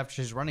episode right after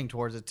she's running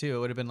towards it too. It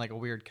would have been like a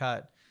weird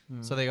cut.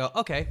 So they go,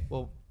 okay,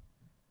 well,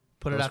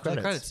 put it Those after the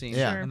credits. credit scene.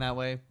 Yeah. And that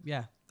way,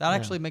 yeah, that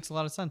actually makes a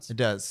lot of sense. It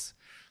does.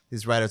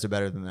 These writers are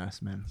better than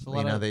us, man. a You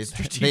lot know, of they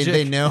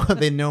strategic-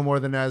 know more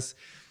than us.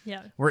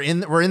 Yeah. We're in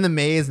the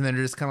maze, and then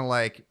they're just kind of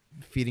like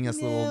feeding us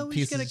Yeah, little we're just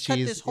pieces gonna of cut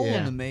cheese. this hole Yeah.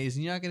 in the maze,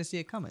 and you're not gonna see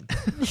it coming.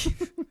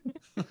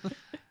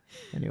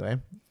 Anyway,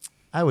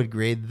 I would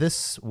grade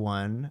this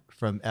one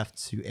from F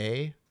to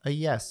A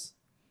yes.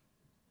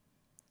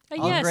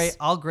 Yes.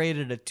 I'll grade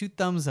it a 2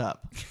 thumbs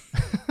up.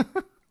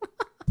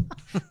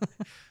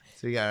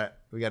 So we got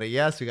a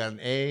yes, we got an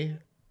A.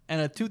 And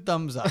a 2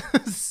 thumbs up.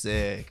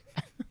 Sick.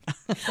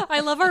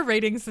 I love our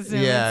rating system.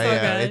 Yeah, it's so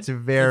yeah. good. It's a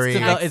very.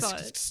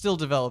 Excellent. It's still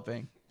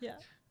developing. Yeah.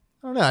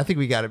 I don't know. I think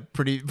we got it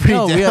pretty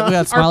No, down. we got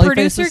Our smiley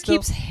producer faces still.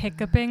 keeps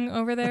hiccuping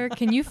over there.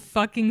 Can you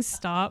fucking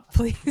stop,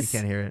 please? You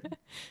can't hear it.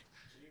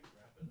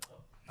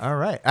 All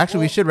right.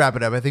 Actually, we should wrap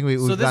it up. I think we've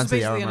So this gone is to the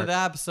basically hour the end mark. of the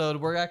episode.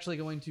 We're actually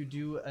going to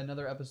do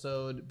another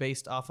episode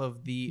based off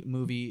of the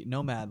movie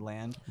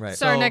Nomadland. Right.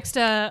 So our next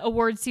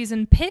award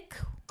season pick.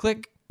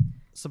 Click,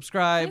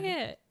 subscribe, Look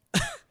at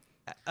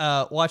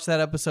it. watch that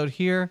episode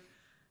here.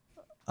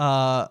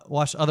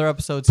 Watch other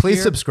episodes Please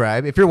here.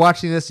 subscribe. If you're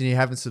watching this and you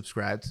haven't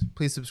subscribed,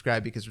 please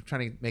subscribe because we're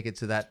trying to make it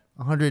to that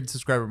 100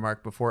 subscriber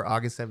mark before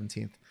August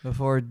 17th.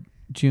 Before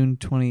June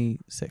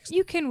 26th.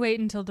 You can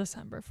wait until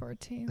December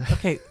 14th.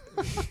 Okay.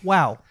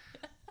 Wow.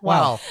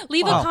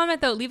 Leave Wow. a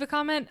comment though. Leave a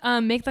comment.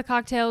 Make the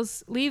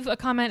cocktails. Leave a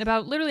comment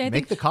about literally. I Make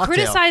think the cocktail.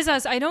 criticize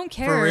us. I don't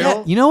care. For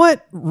real? You know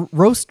what?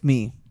 Roast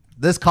me.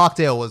 This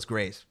cocktail was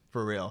great,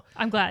 for real.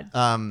 I'm glad.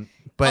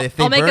 But if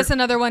they I'll make burn- us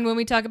another one when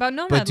we talk about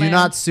Nomadland. But do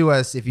not sue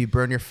us if you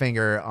burn your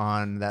finger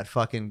on that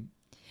fucking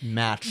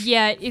match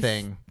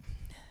thing.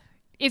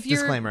 If you're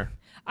Disclaimer.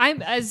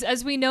 I'm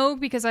as we know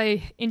because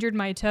I injured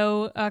my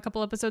toe a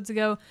couple episodes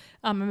ago.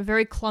 I'm a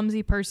very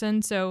clumsy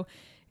person, so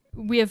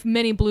we have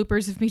many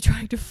bloopers of me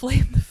trying to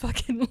flame the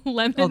fucking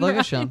lemon. Oh, they'll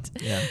get rind.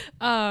 shown.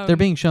 Yeah. They're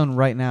being shown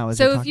right now. As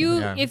So we're if talking. you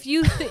Yeah. if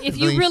you if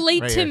you Links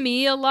relate right to here.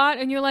 me a lot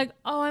and you're like,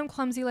 oh, I'm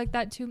clumsy like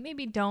that too,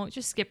 maybe don't.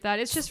 Just skip that.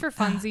 It's just for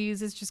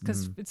funsies. It's just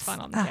because it's fun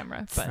on the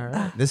camera. But All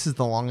right. This is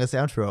the longest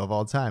outro of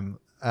all time.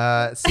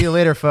 See you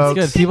later, folks.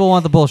 It's good. People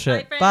want the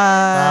bullshit. Bye, friends.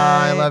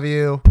 Bye. Bye. Love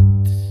you.